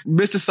had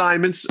missed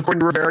assignments,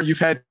 according to Rivera. You've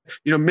had,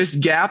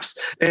 missed gaps.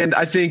 And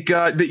I think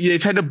that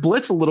you've had to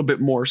blitz a little bit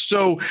more.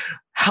 So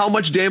how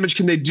much damage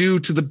can they do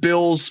to the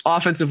Bills'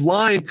 offensive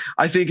line,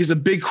 I think, is a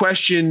big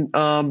question,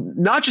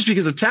 not just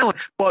because of talent,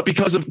 but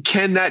because of,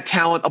 can that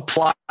talent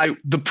apply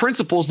the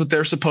principles that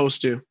they're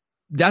supposed to?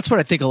 That's what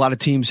I think a lot of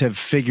teams have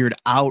figured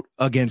out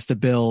against the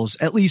Bills,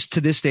 at least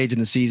to this stage in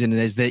the season,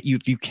 is that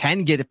you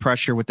can get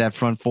pressure with that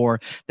front four.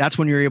 That's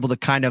when you're able to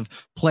kind of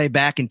play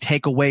back and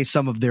take away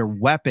some of their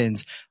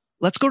weapons.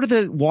 Let's go to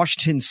the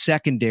Washington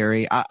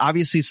secondary.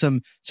 Obviously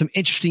some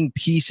interesting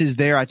pieces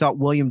there. I thought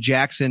William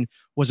Jackson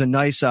was a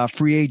nice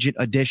free agent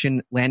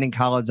addition. Landon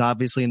Collins,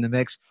 obviously, in the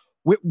mix.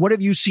 What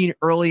have you seen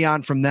early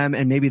on from them,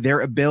 and maybe their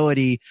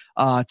ability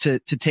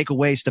to take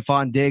away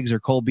Stephon Diggs or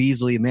Cole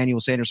Beasley, Emmanuel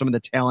Sanders, some of the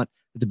talent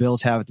that the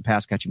Bills have at the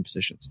pass catching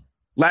positions?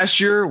 Last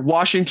year,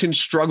 Washington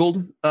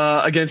struggled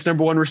against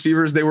number 1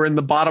 receivers. They were in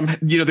the bottom,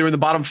 they were in the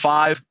bottom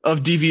 5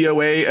 of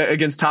DVOA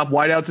against top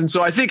wideouts. And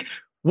so I think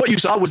what you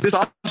saw was this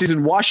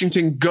offseason,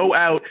 Washington go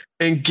out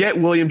and get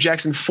William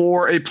Jackson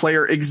for a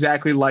player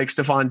exactly like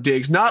Stephon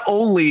Diggs. Not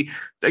only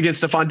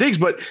against Stephon Diggs,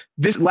 but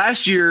this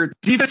last year,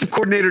 defensive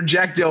coordinator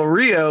Jack Del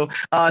Rio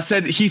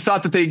said he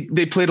thought that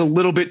they played a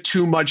little bit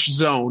too much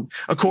zone.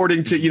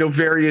 According to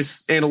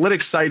various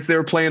analytics sites, they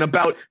were playing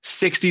about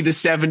 60 to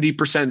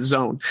 70%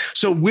 zone.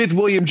 So with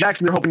William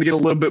Jackson, they're hoping to get a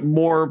little bit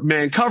more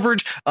man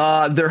coverage.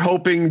 They're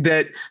hoping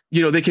that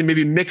they can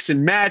maybe mix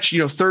and match.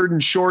 Third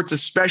and shorts,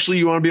 especially,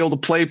 you want to be able to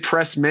play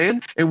press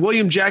man, and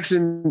William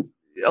Jackson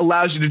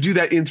allows you to do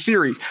that in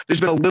theory.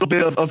 There's been a little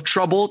bit of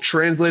trouble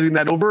translating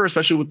that over,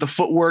 especially with the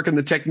footwork and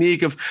the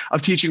technique of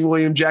teaching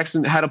William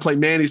Jackson how to play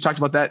man. He's talked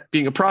about that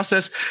being a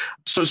process.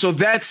 So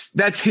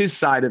that's his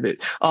side of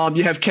it.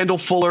 You have Kendall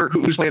Fuller,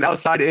 who's playing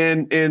outside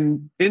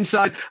and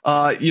inside,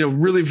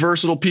 really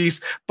versatile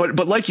piece.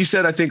 But like you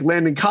said, I think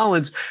Landon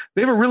Collins,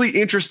 they have a really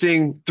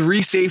interesting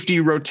 3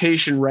 safety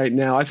rotation right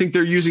now. I think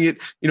they're using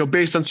it,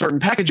 based on certain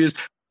packages.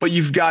 But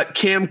you've got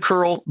Cam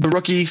Curl, the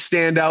rookie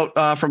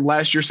standout from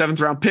last year, 7th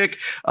round pick.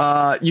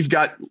 You've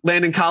got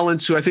Landon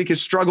Collins, who I think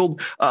has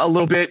struggled a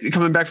little bit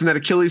coming back from that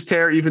Achilles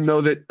tear, even though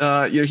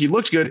that he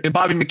looked good. And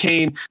Bobby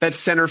McCain, that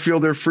center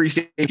fielder, free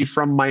safety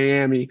from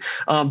Miami.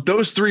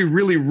 Those 3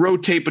 really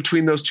rotate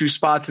between those 2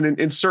 spots, and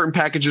in certain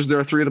packages there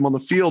are 3 of them on the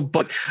field.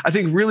 But I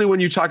think really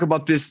when you talk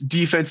about this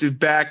defensive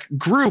back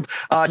group,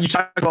 you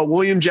talk about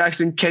William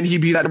Jackson, can he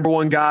be that number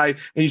 1 guy?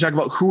 And you talk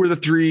about who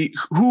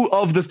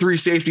of the 3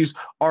 safeties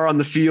are on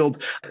the field.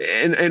 field.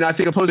 And I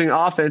think opposing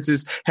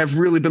offenses have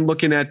really been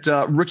looking at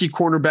rookie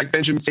cornerback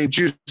Benjamin St.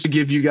 Juste, to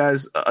give you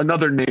guys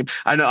another name.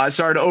 I know I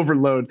started to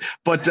overload,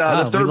 but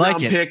the third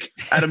round pick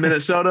out of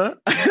Minnesota,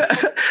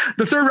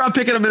 the third round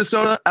pick out of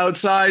Minnesota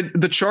outside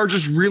the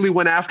Chargers really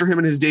went after him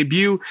in his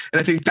debut. And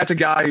I think that's a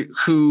guy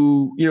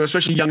who,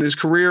 especially young in his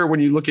career, when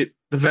you look at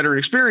the veteran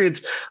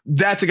experience,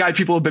 that's a guy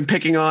people have been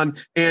picking on.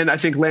 And I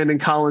think Landon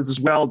Collins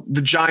as well.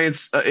 The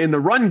Giants in the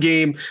run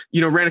game,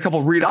 ran a couple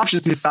of read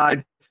options to the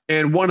side,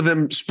 and one of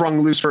them sprung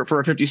loose for a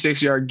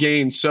 56-yard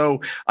gain.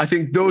 So I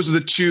think those are the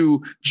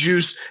two,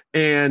 Juice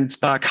and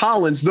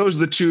Collins. Those are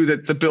the two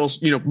that the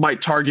Bills,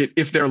 might target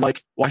if they're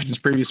like Washington's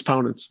previous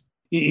opponents.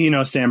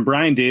 Sam,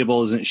 Brian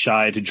Daboll isn't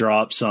shy to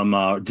draw up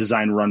some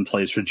design run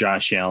plays for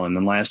Josh Allen.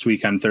 And last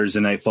week on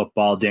Thursday Night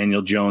Football,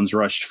 Daniel Jones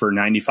rushed for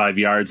 95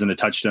 yards and a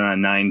touchdown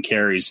on 9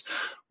 carries.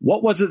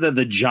 What was it that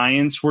the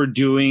Giants were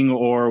doing,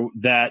 or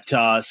that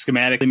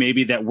schematically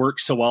maybe that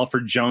worked so well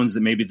for Jones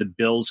that maybe the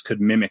Bills could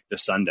mimic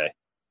this Sunday?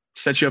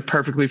 Set you up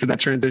perfectly for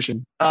that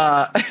transition.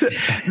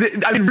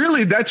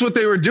 Really, that's what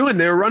they were doing.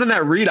 They were running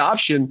that read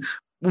option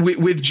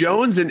with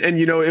Jones, and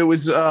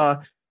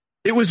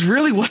it was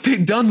really what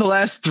they'd done the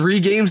last 3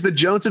 games that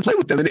Jones had played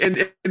with them.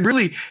 And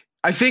really,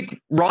 I think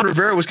Ron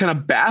Rivera was kind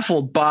of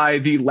baffled by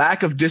the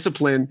lack of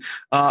discipline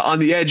on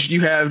the edge.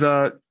 You have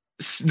the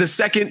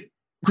second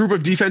group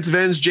of defensive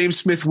ends, James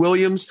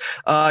Smith-Williams,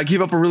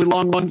 give up a really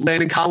long one.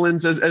 Landon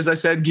Collins, as I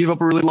said, give up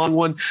a really long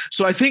one.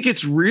 So I think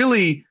it's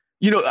really,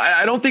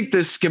 I don't think the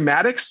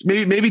schematics,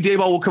 maybe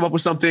Daboll will come up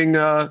with something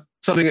I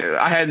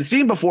hadn't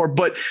seen before,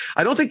 but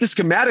I don't think the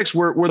schematics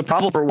were the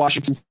problem for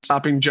Washington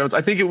stopping Jones.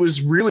 I think it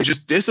was really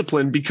just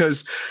discipline,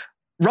 because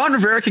Ron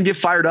Rivera can get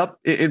fired up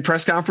in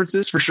press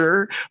conferences for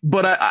sure.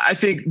 But I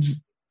think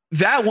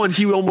that one,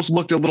 he almost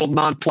looked a little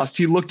nonplussed.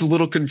 He looked a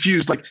little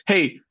confused, like,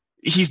 hey,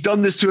 he's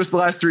done this to us the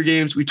last 3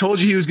 games. We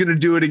told you he was going to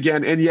do it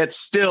again, and yet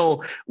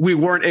still we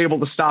weren't able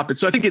to stop it.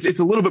 So I think it's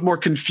a little bit more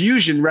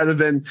confusion rather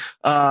than,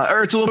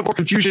 or it's a little bit more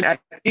confusion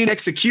in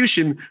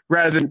execution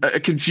rather than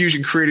a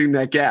confusion creating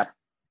that gap.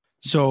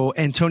 So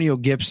Antonio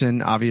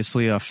Gibson,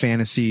 obviously a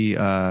fantasy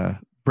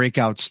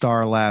breakout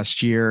star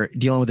last year,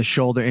 dealing with a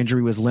shoulder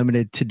injury, was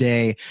limited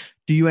today.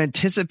 Do you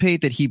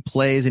anticipate that he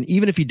plays? And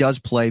even if he does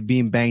play,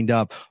 being banged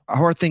up,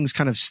 how are things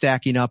kind of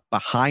stacking up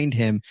behind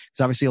him?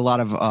 Because obviously a lot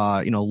of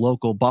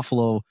local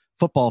Buffalo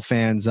football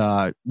fans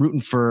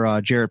rooting for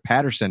Jaret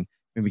Patterson,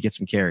 maybe get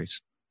some carries.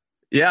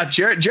 Yeah,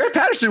 Jaret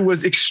Patterson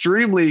was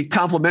extremely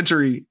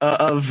complimentary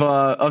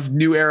of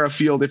New Era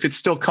Field, if it's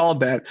still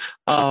called that.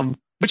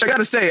 Which I got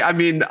to say,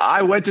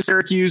 I went to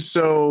Syracuse,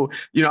 so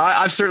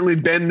I've certainly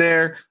been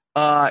there,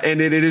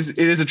 and it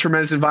is a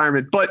tremendous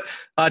environment. But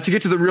to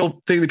get to the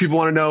real thing that people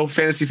want to know,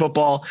 fantasy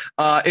football,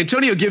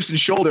 Antonio Gibson's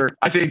shoulder,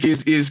 I think,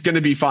 is going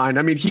to be fine.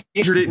 He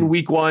injured it in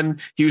week 1.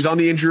 He was on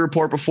the injury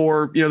report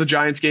before the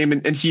Giants game,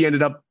 and he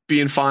ended up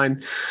being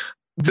fine.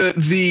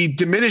 The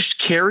diminished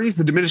carries,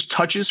 the diminished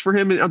touches for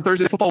him on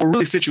Thursday Night Football were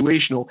really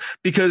situational,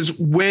 because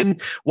when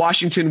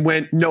Washington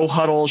went no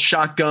huddle,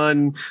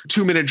 shotgun,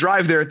 2-minute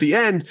drive there at the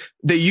end,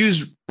 they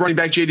used running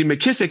back J.D.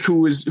 McKissic,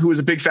 who was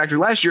a big factor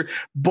last year,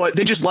 but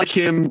they just like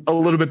him a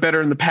little bit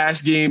better in the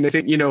pass game. They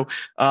think,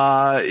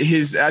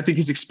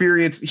 his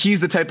experience,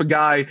 he's the type of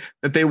guy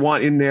that they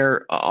want in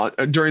there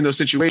during those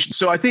situations.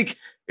 So I think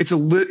it's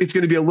going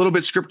to be a little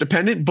bit script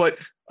dependent, but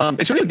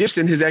Antonio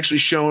Gibson has actually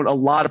shown a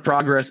lot of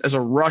progress as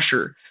a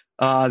rusher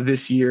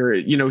this year.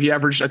 He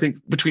averaged, I think,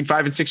 between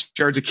 5 and 6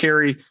 yards a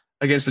carry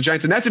against the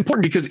Giants. And that's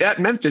important because at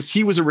Memphis,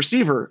 he was a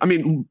receiver.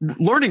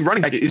 Learning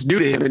running back is new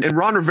to him. And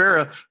Ron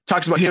Rivera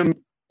talks about him,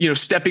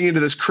 stepping into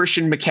this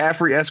Christian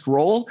McCaffrey-esque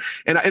role.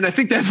 And I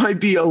think that might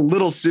be a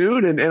little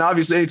soon. And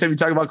obviously, anytime you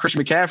talk about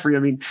Christian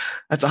McCaffrey,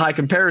 that's a high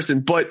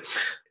comparison. But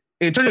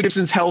Antonio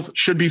Gibson's health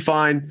should be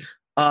fine.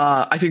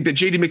 I think that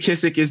J.D.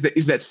 McKissic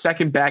is that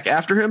second back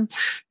after him.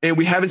 And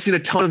we haven't seen a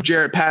ton of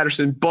Jaret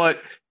Patterson, but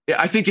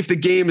I think if the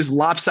game is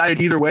lopsided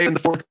either way in the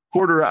fourth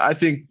quarter, I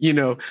think,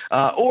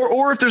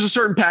 or if there's a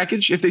certain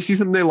package, if they see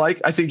something they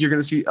like, I think you're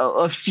going to see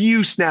a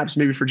few snaps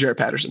maybe for Jaret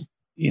Patterson.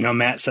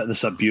 Matt set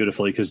this up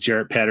beautifully because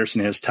Jaret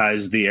Patterson has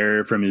ties to the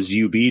area from his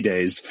UB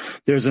days.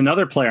 There's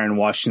another player on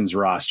Washington's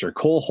roster,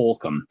 Cole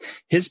Holcomb.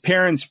 His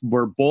parents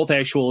were both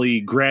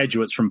actually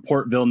graduates from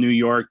Portville, New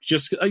York,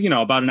 just,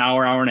 about an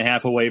hour and a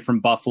half away from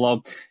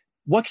Buffalo.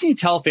 What can you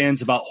tell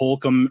fans about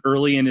Holcomb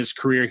early in his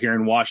career here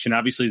in Washington?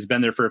 Obviously, he's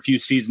been there for a few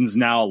seasons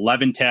now,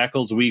 11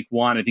 tackles week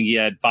 1. I think he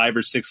had 5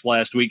 or 6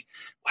 last week.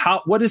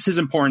 What is his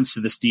importance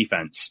to this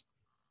defense?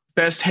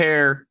 Best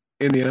hair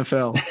in the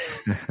NFL.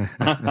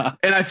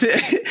 And I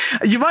think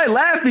you might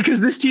laugh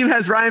because this team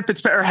has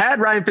had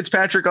Ryan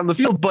Fitzpatrick on the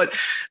field, but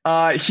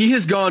he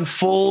has gone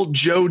full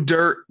Joe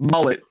Dirt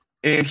mullet.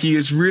 And he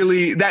is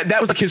really that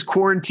was like his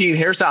quarantine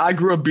hairstyle. I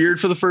grew a beard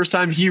for the first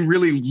time. He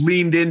really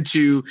leaned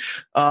into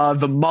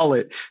the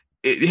mullet.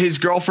 His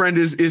girlfriend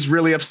is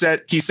really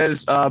upset, he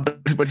says,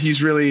 but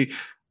he's really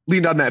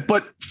leaned on that.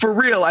 But for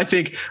real, I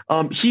think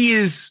he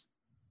is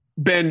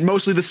been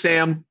mostly the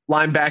Sam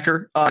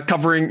linebacker,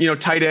 covering,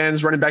 tight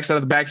ends, running backs out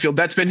of the backfield.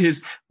 That's been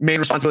his main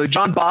responsibility.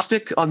 John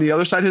Bostic on the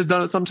other side has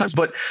done it sometimes,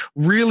 but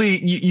really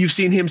you've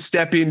seen him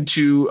step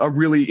into a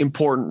really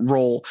important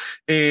role.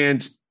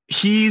 And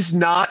he's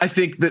not, I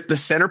think, the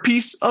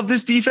centerpiece of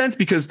this defense,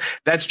 because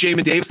that's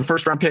Jamin Davis, the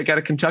first round pick out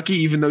of Kentucky,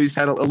 even though he's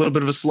had a little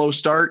bit of a slow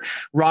start.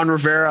 Ron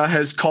Rivera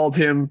has called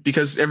him,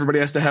 because everybody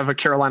has to have a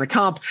Carolina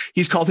comp,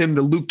 he's called him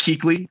the Luke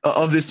Kuechly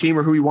of this team,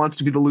 or who he wants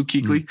to be the Luke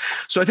Kuechly.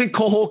 So I think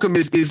Cole Holcomb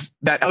is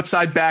that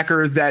outside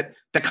backer, that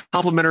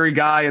complimentary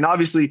guy. And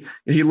obviously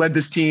he led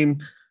this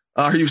team.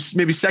 He was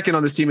maybe second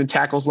on this team in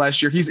tackles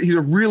last year. He's a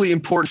really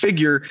important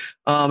figure.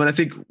 And I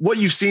think what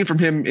you've seen from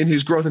him in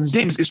his growth in his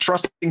game is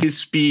trusting his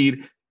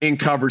speed in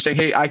coverage, saying,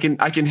 hey, I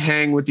can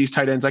hang with these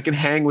tight ends. I can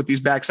hang with these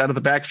backs out of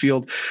the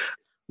backfield.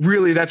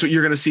 Really, that's what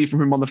you're going to see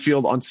from him on the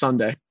field on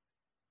Sunday.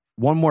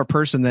 One more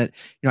person that,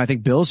 I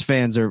think Bills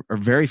fans are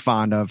very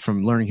fond of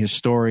from learning his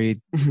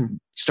story,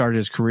 started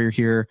his career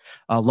here,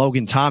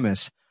 Logan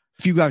Thomas.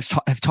 If you guys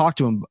have talked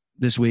to him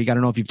this week, I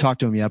don't know if you've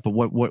talked to him yet, but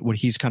what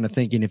he's kind of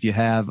thinking, if you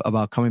have,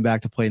 about coming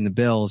back to play in the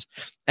Bills,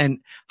 and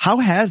how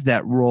has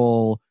that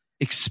role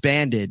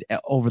expanded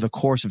over the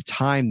course of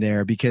time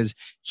there? Because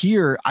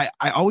here,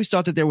 I always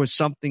thought that there was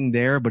something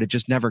there, but it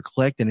just never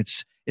clicked. And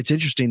it's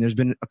interesting. There's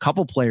been a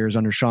couple players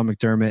under Sean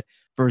McDermott,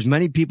 for as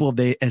many people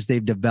as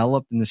they've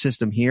developed in the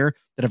system here,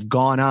 that have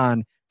gone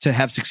on to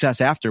have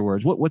success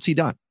afterwards. What's he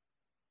done?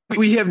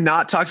 We have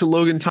not talked to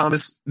Logan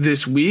Thomas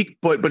this week,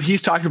 but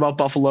he's talked about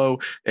Buffalo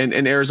and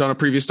Arizona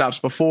previous stops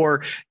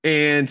before.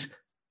 And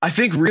I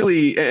think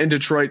really in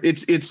Detroit,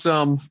 it's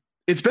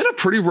been a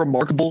pretty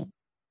remarkable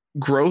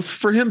growth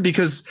for him,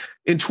 because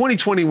in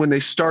 2020, when they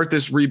start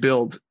this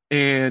rebuild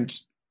and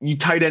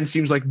tight end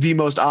seems like the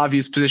most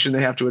obvious position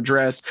they have to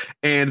address,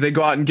 and they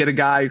go out and get a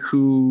guy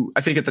who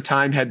I think at the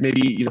time had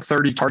maybe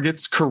 30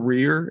 targets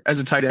career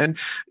as a tight end,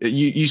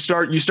 you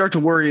start to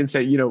worry and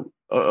say,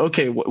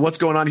 okay, what's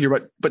going on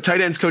here? But tight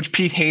ends coach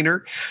Pete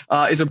Hainer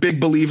is a big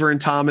believer in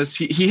Thomas.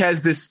 He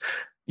has this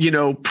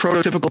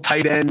prototypical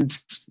tight end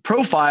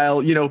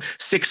profile,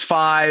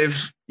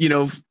 6'5",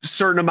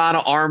 certain amount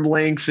of arm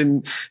length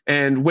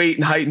and weight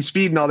and height and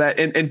speed and all that.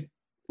 And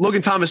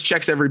Logan Thomas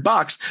checks every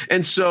box.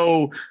 And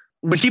so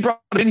when he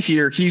brought him in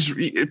here, Pete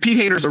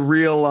Hainer's a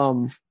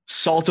real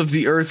salt of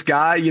the earth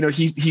guy.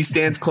 He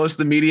stands close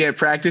to the media at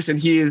practice, and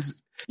he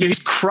is,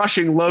 he's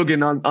crushing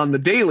Logan on the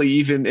daily,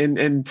 even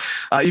even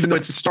though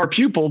it's a star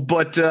pupil.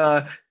 But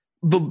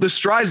the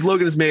strides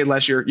Logan has made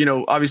last year,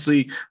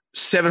 obviously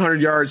 700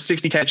 yards,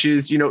 60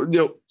 catches,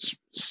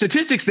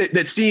 statistics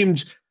that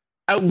seemed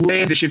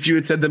outlandish if you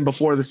had said them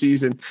before the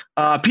season.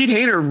 Pete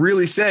Hainer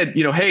really said,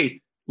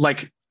 hey,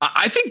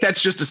 I think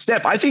that's just a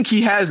step. I think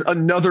he has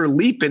another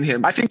leap in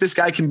him. I think this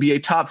guy can be a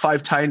top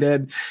 5 tight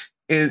end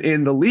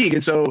in the league.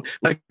 And so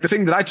the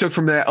thing that I took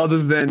from that, other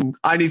than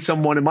I need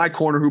someone in my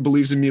corner who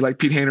believes in me like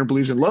Pete Hainer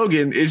believes in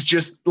Logan, is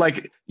just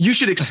you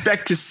should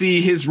expect to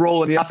see his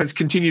role in the offense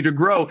continue to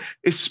grow,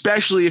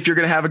 especially if you're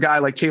going to have a guy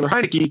like Taylor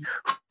Heinicke,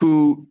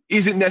 who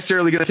isn't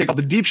necessarily going to take all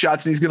the deep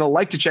shots and he's going to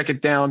like to check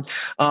it down.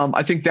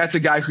 I think that's a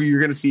guy who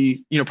you're going to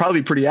see,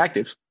 probably pretty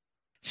active.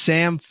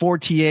 Sam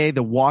Fortier,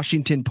 the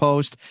Washington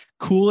Post,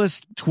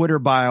 coolest Twitter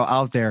bio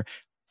out there.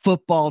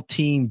 Football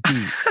team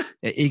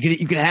beat.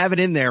 You can have it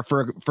in there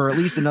for at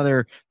least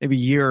another maybe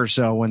year or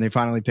so when they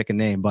finally pick a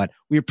name. But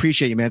we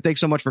appreciate you, man.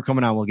 Thanks so much for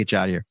coming on. We'll get you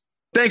out of here.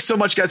 Thanks so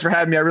much, guys, for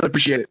having me. I really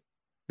appreciate it.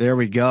 There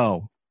we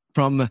go.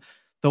 From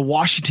the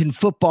Washington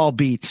Football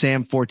Beat,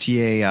 Sam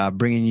Fortier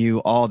bringing you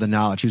all the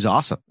knowledge. He was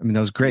awesome. I mean, that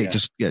was great.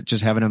 Yeah.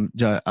 Just having him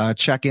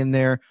check in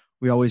there.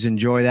 We always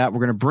enjoy that. We're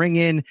going to bring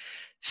in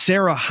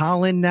Sarah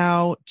Holland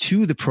now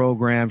to the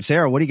program.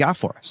 Sarah, what do you got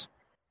for us?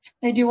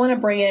 I do want to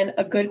bring in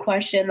a good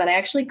question that I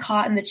actually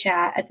caught in the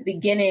chat at the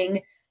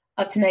beginning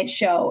of tonight's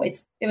show.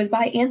 It was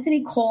by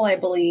Anthony Cole, I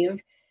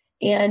believe.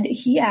 And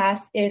he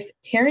asked, if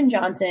Taron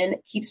Johnson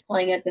keeps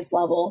playing at this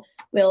level,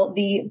 will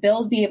the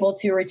Bills be able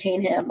to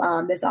retain him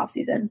this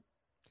offseason?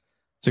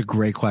 It's a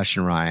great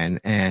question,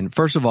 Ryan. And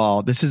first of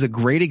all, this is a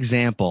great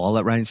example. I'll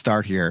let Ryan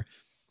start here.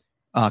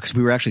 Because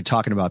we were actually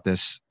talking about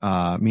this,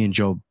 me and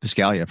Joe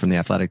Biscaglia from The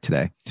Athletic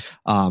today.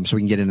 So we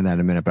can get into that in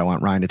a minute, but I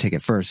want Ryan to take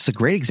it first. It's a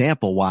great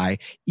example why,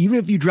 even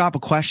if you drop a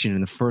question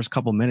in the first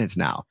couple minutes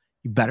now,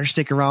 you better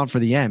stick around for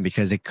the end,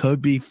 because it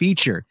could be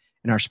featured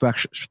in our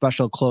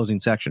special closing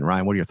section.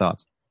 Ryan, what are your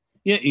thoughts?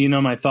 Yeah,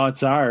 my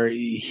thoughts are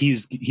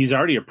he's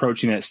already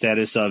approaching that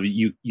status of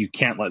you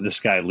can't let this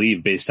guy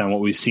leave based on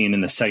what we've seen in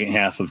the second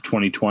half of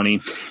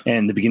 2020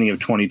 and the beginning of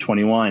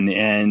 2021.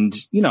 And,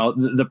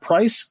 the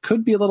price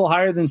could be a little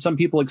higher than some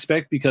people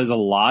expect, because a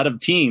lot of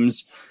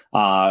teams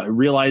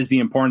realize the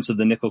importance of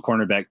the nickel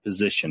cornerback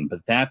position.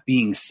 But that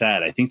being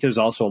said, I think there's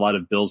also a lot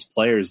of Bills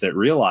players that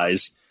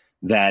realize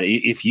that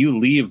if you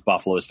leave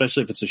Buffalo,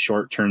 especially if it's a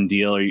short-term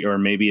deal or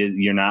maybe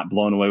you're not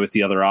blown away with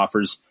the other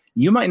offers,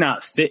 you might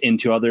not fit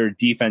into other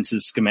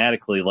defenses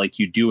schematically like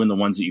you do in the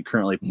ones that you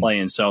currently play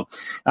in. So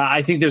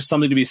I think there's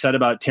something to be said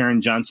about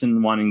Taron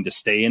Johnson wanting to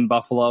stay in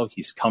Buffalo.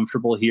 He's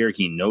comfortable here.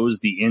 He knows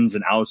the ins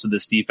and outs of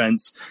this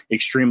defense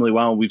extremely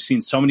well. We've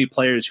seen so many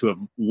players who have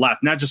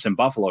left, not just in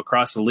Buffalo,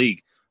 across the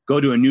league,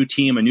 go to a new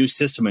team, a new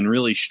system, and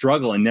really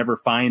struggle and never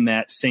find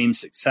that same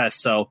success.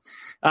 So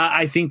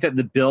I think that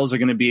the Bills are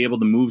going to be able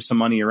to move some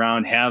money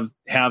around, have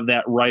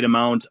that right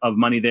amount of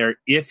money there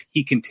if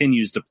he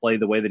continues to play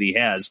the way that he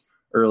has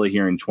early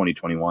here in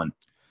 2021.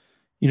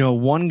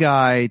 One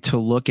guy to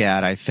look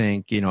at, I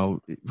think,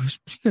 who's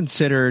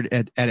considered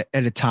at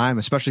a time,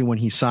 especially when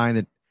he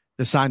signed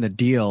the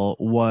deal,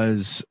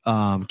 was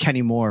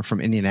Kenny Moore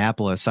from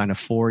Indianapolis, signed a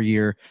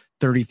 4-year,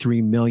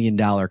 $33 million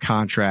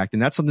contract.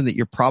 And that's something that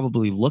you're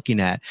probably looking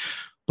at.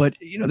 But,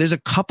 there's a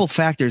couple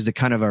factors that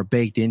kind of are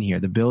baked in here.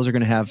 The Bills are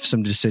going to have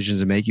some decisions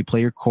to make. You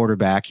play your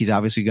quarterback. He's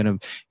obviously going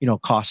to,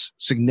 cost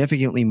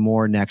significantly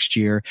more next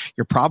year.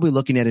 You're probably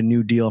looking at a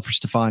new deal for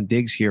Stephon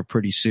Diggs here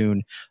pretty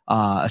soon,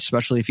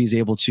 especially if he's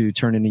able to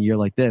turn in a year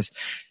like this.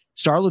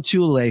 Star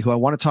Lotulelei, who I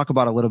want to talk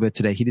about a little bit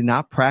today, he did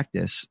not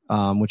practice,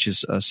 which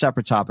is a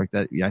separate topic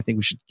that I think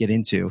we should get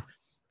into.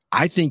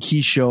 I think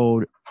he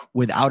showed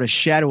without a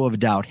shadow of a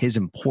doubt his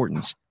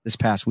importance this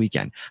past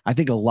weekend. I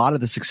think a lot of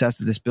the success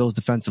that this Bills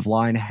defensive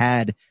line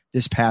had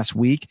this past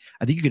week,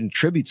 I think you can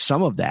attribute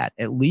some of that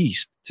at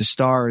least to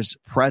Star's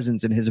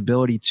presence and his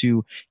ability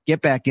to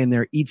get back in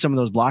there, eat some of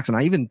those blocks. And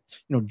I even,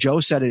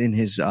 Joe said it in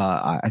his,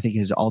 I think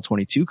his all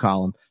 22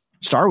 column.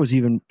 Star was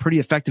even pretty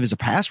effective as a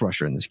pass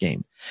rusher in this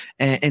game.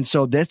 And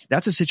so that's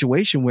a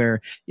situation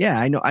where, yeah,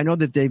 I know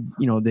that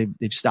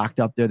they've stocked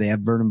up there. They have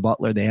Vernon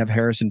Butler, they have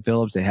Harrison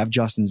Phillips, they have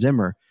Justin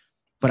Zimmer.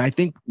 But I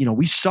think,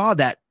 we saw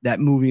that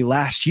movie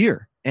last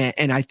year.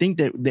 And I think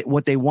that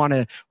what they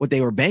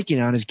were banking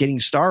on is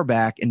getting Star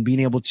back and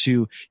being able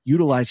to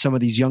utilize some of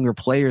these younger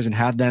players and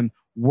have them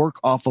work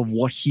off of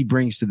what he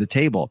brings to the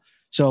table.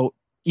 So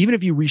even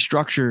if you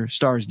restructure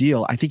Star's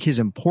deal, I think his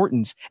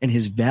importance and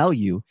his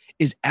value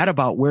is at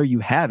about where you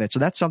have it. So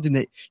that's something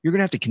that you're going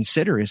to have to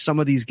consider is some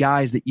of these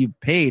guys that you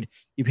paid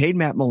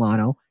Matt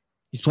Milano.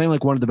 He's playing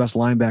like one of the best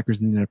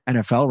linebackers in the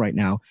NFL right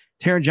now.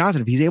 Taron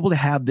Johnson, if he's able to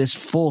have this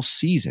full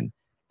season,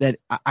 that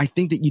I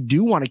think that you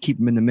do want to keep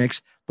him in the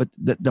mix, but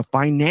the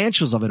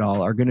financials of it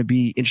all are going to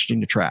be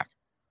interesting to track.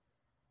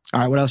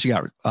 All right. What else you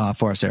got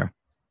for us, Sarah?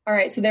 All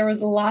right. So there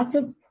was lots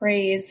of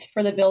praise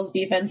for the Bills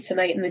defense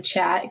tonight in the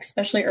chat,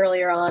 especially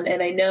earlier on.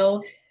 And I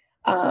know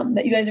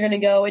that you guys are going to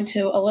go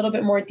into a little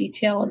bit more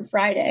detail on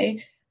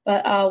Friday,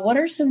 but what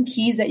are some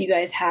keys that you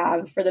guys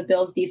have for the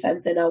Bills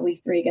defense in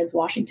week 3 against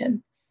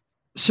Washington?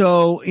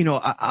 So,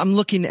 I'm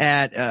looking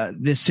at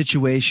this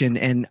situation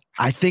and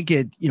I think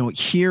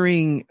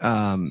hearing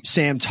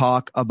Sam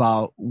talk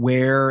about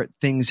where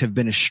things have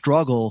been a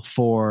struggle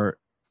for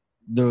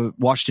the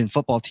Washington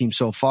football team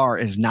so far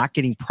is not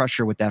getting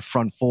pressure with that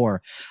front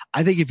four.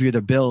 I think if you're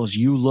the Bills,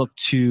 you look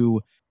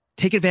to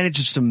take advantage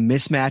of some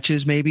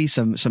mismatches, maybe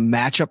some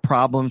matchup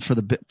problems for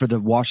the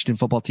Washington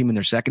football team in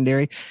their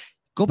secondary.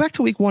 Go back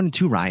to week 1 and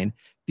 2, Ryan.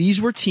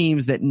 These were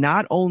teams that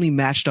not only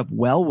matched up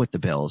well with the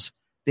Bills,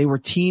 they were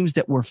teams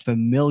that were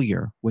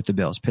familiar with the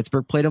Bills.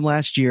 Pittsburgh played them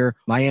last year.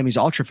 Miami's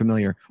ultra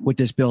familiar with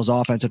this Bills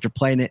offense after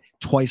playing it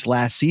twice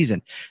last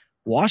season.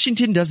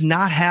 Washington does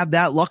not have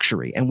that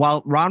luxury. And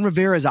while Ron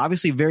Rivera is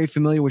obviously very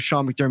familiar with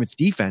Sean McDermott's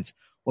defense,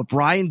 what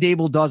Brian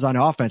Daboll does on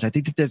offense, I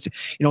think that's,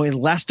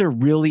 unless they're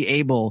really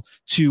able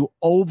to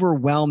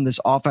overwhelm this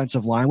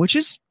offensive line, which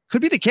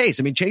could be the case.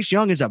 I mean, Chase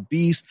Young is a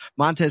beast.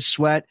 Montez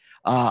Sweat,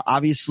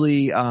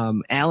 obviously,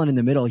 Allen in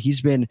the middle.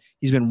 He's been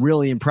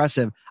really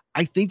impressive.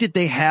 I think that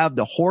they have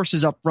the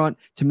horses up front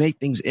to make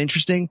things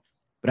interesting,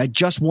 but I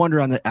just wonder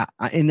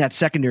in that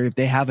secondary if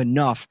they have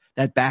enough,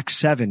 that back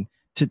seven,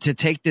 to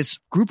take this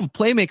group of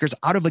playmakers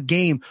out of a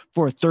game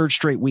for a third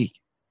straight week.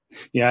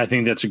 Yeah, I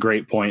think that's a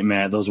great point,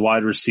 Matt. Those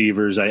wide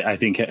receivers, I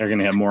think, are going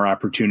to have more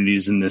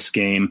opportunities in this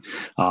game.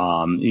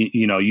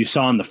 You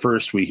saw in the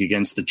first week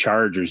against the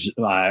Chargers,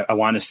 I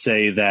want to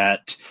say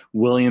that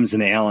Williams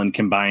and Allen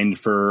combined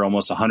for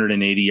almost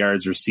 180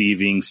 yards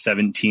receiving,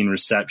 17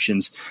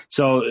 receptions.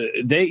 So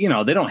they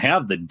don't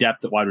have the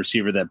depth at wide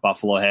receiver that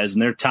Buffalo has,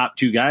 and their top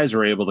 2 guys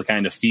were able to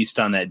kind of feast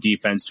on that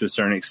defense to a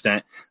certain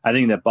extent. I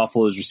think that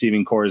Buffalo's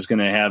receiving core is going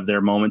to have their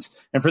moments.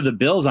 And for the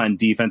Bills on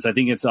defense, I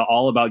think it's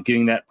all about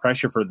getting that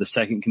pressure for the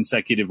second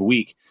consecutive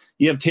week.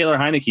 You have Taylor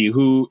Heinicke,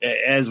 who,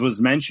 as was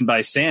mentioned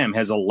by Sam,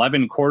 has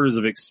 11 quarters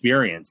of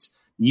experience.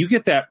 You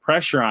get that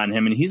pressure on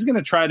him, and he's going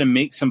to try to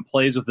make some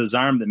plays with his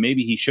arm that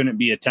maybe he shouldn't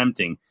be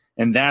attempting.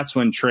 And that's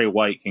when Trey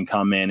White can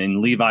come in,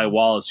 and Levi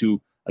Wallace,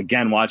 who,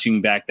 again,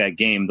 watching back that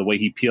game, the way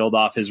he peeled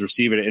off his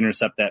receiver to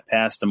intercept that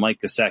pass to Mike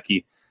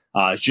Gesicki,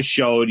 just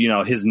showed,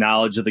 his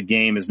knowledge of the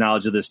game, his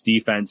knowledge of this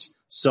defense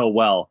so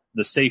well.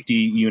 The safety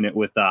unit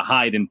with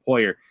Hyde and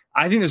Poyer.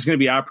 I think there's going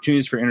to be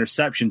opportunities for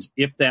interceptions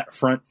if that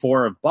front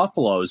four of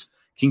Buffalo's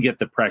can get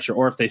the pressure,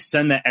 or if they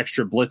send that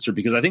extra blitzer,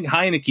 because I think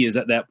Heinicke is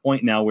at that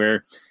point now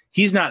where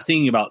he's not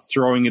thinking about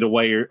throwing it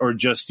away or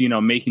just,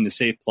 making the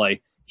safe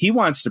play. he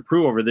wants to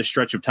prove over this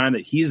stretch of time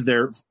that he's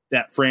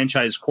that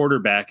franchise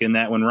quarterback, and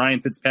that when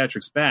Ryan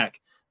Fitzpatrick's back,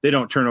 they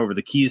don't turn over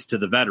the keys to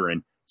the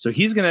veteran. So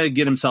he's going to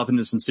get himself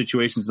into some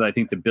situations that I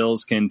think the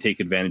Bills can take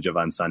advantage of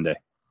on Sunday.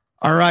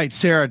 All right,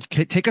 Sarah,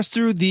 take us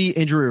through the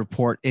injury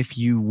report if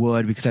you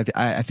would, because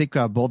I think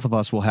both of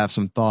us will have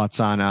some thoughts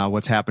on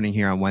what's happening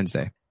here on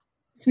Wednesday.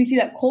 So we see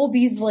that Cole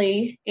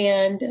Beasley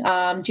and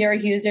Jerry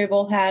Hughes, they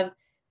both have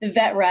the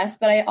vet rest,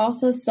 but I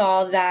also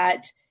saw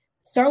that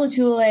Star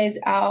Lotulelei is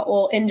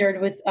injured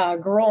with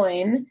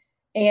groin,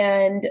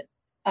 and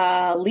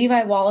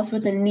Levi Wallace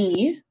with a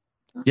knee.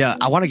 Yeah,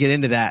 I want to get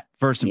into that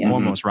first and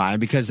foremost, Ryan,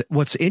 because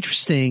what's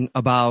interesting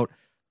about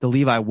the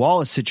Levi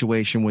Wallace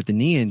situation with the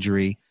knee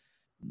injury,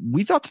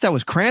 we thought that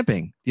was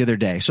cramping the other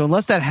day. So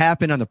unless that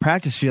happened on the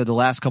practice field the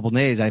last couple of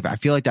days, I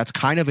feel like that's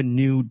kind of a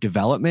new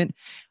development.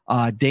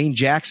 Dane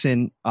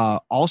Jackson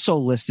also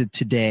listed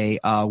today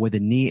with a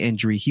knee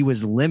injury. He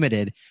was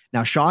limited.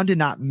 Now, Sean did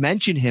not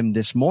mention him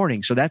this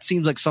morning, so that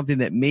seems like something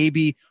that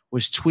maybe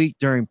was tweaked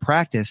during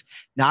practice.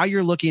 Now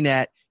you're looking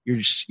at your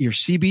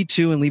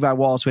CB2 and Levi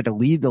Wallace, who had to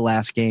lead the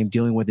last game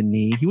dealing with a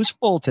knee. He was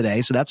full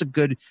today, so that's a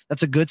good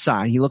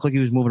sign. He looked like he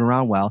was moving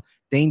around well.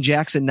 Dane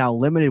Jackson now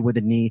limited with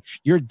a knee.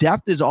 Your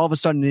depth is all of a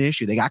sudden an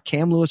issue. They got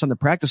Cam Lewis on the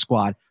practice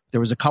squad. There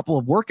was a couple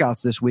of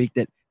workouts this week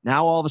that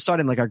now all of a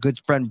sudden, like our good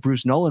friend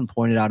Bruce Nolan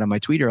pointed out on my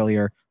tweet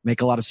earlier, make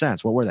a lot of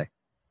sense. What were they?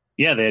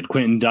 Yeah, they had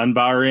Quentin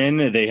Dunbar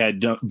in. They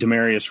had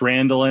Demarius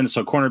Randall in,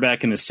 so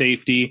cornerback and a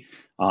safety.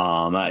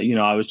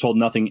 I was told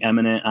nothing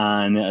imminent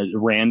on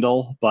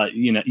Randall, but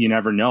you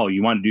never know.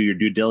 You want to do your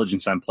due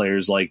diligence on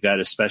players like that,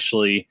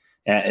 especially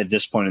at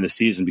this point in the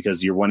season,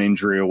 because you're one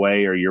injury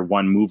away or you're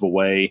one move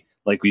away.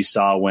 Like we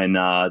saw when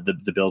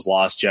the Bills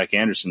lost Jack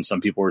Anderson,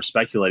 some people were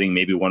speculating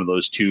maybe one of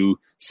those two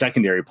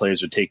secondary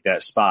players would take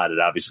that spot. It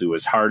obviously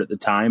was hard at the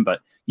time,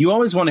 but you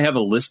always want to have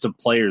a list of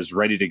players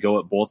ready to go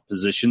at both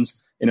positions.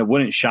 And it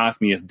wouldn't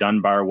shock me if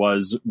Dunbar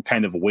was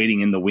kind of waiting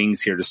in the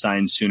wings here to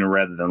sign sooner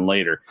rather than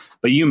later.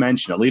 But you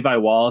mentioned it. Levi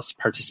Wallace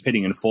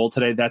participating in full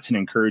today. That's an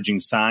encouraging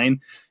sign.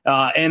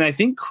 And I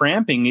think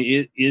cramping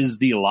is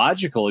the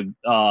logical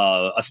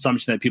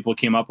assumption that people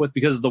came up with,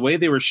 because the way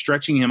they were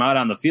stretching him out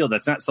on the field,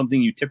 that's not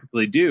something you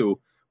typically do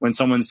when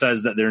someone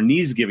says that their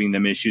knee's giving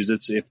them issues.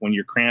 It's when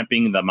you're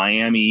cramping, the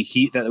Miami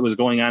Heat that was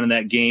going on in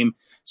that game.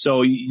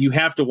 So you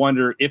have to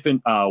wonder if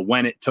and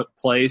when it took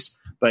place.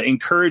 But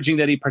encouraging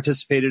that he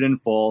participated in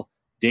full.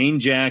 Dane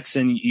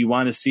Jackson, you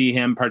want to see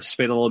him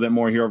participate a little bit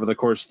more here over the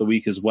course of the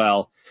week as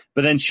well.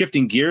 But then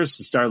shifting gears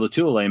to Star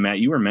Lotulelei, Matt,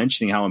 you were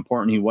mentioning how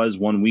important he was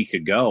 1 week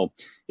ago.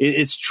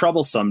 It's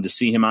troublesome to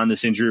see him on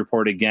this injury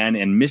report again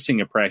and missing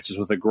a practice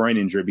with a groin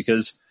injury,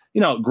 because,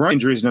 groin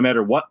injuries, no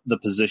matter what the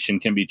position,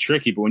 can be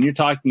tricky. But when you're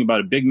talking about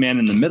a big man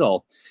in the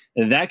middle,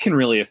 that can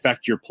really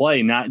affect your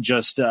play, not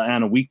just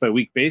on a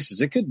week-by-week basis.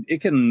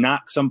 It can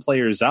knock some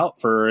players out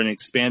for an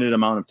expanded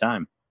amount of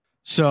time.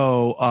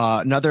 So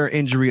another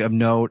injury of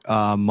note,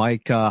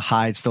 Mike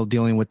Hyde still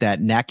dealing with that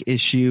neck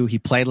issue. He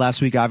played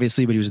last week,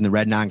 obviously, but he was in the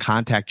red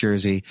non-contact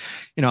jersey.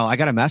 I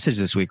got a message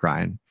this week,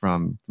 Ryan,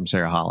 from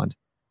Sarah Holland,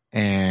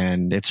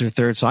 and it's her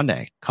third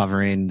Sunday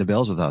covering the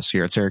Bills with us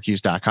here at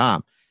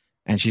Syracuse.com.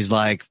 And she's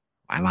like,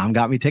 my mom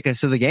got me tickets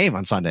to the game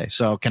on Sunday,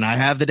 so can I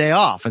have the day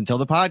off until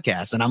the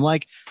podcast? And I'm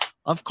like,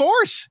 of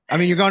course. I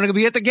mean, you're going to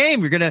be at the game.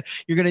 You're going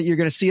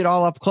to see it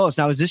all up close.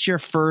 Now, is this your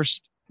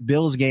first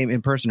Bills game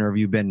in person, or have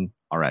you been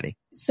already?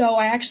 So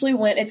I actually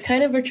went, it's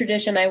kind of a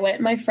tradition. I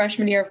went my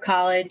freshman year of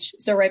college.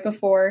 So right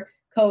before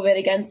COVID,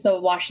 against the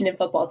Washington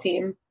football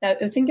team.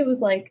 I think it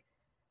was like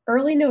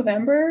early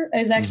November. It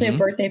was actually a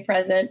birthday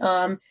present.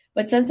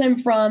 But since I'm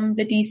from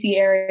the DC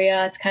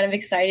area, it's kind of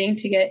exciting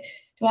to get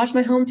to watch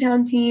my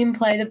hometown team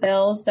play the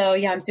Bills. So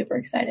yeah, I'm super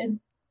excited.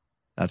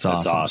 That's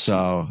awesome.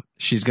 So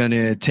she's going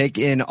to take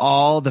in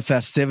all the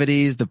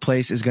festivities. The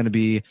place is going to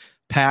be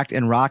packed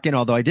and rocking.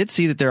 Although I did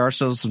see that there are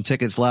still some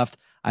tickets left.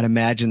 I'd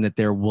imagine that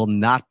there will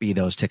not be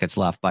those tickets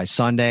left by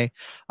Sunday.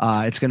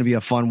 It's going to be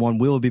a fun one.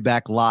 We will be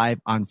back live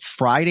on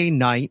Friday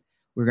night.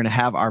 We're going to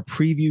have our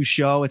preview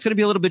show. It's going to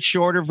be a little bit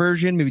shorter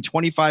version, maybe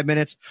 25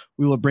 minutes.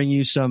 We will bring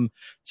you some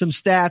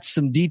stats,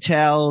 some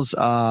details,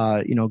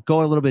 go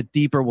a little bit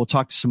deeper. We'll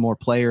talk to some more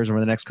players over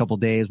the next couple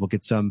of days. We'll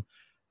get some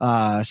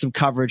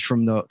coverage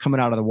from coming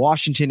out of the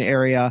Washington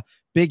area.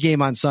 Big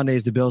game on Sunday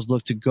as the Bills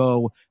look to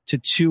go to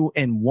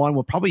 2-1.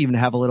 We'll probably even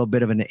have a little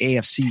bit of an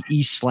AFC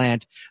East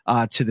slant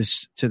to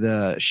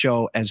the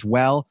show as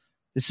well.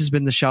 This has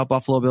been the Shout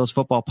Buffalo Bills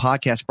Football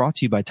Podcast, brought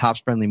to you by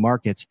Tops Friendly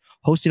Markets.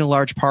 Hosting a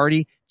large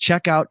party?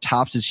 Check out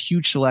Tops'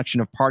 huge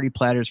selection of party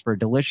platters for a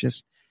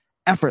delicious,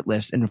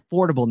 effortless, and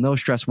affordable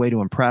no-stress way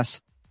to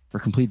impress. For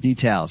complete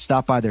details,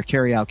 stop by their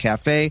carry-out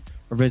cafe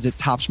or visit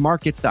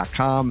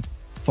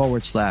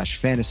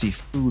topsmarkets.com/fantasy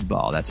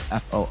foodball. That's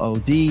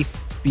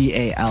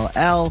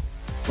FOODBALL.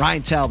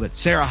 Ryan Talbot,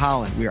 Sarah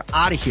Holland. We are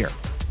out of here.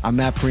 I'm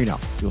Matt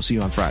Perino. We'll see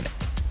you on Friday.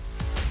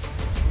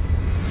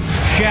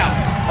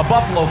 Shout, a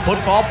Buffalo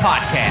football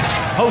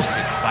podcast,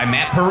 hosted by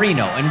Matt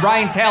Perino and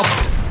Ryan Talbot.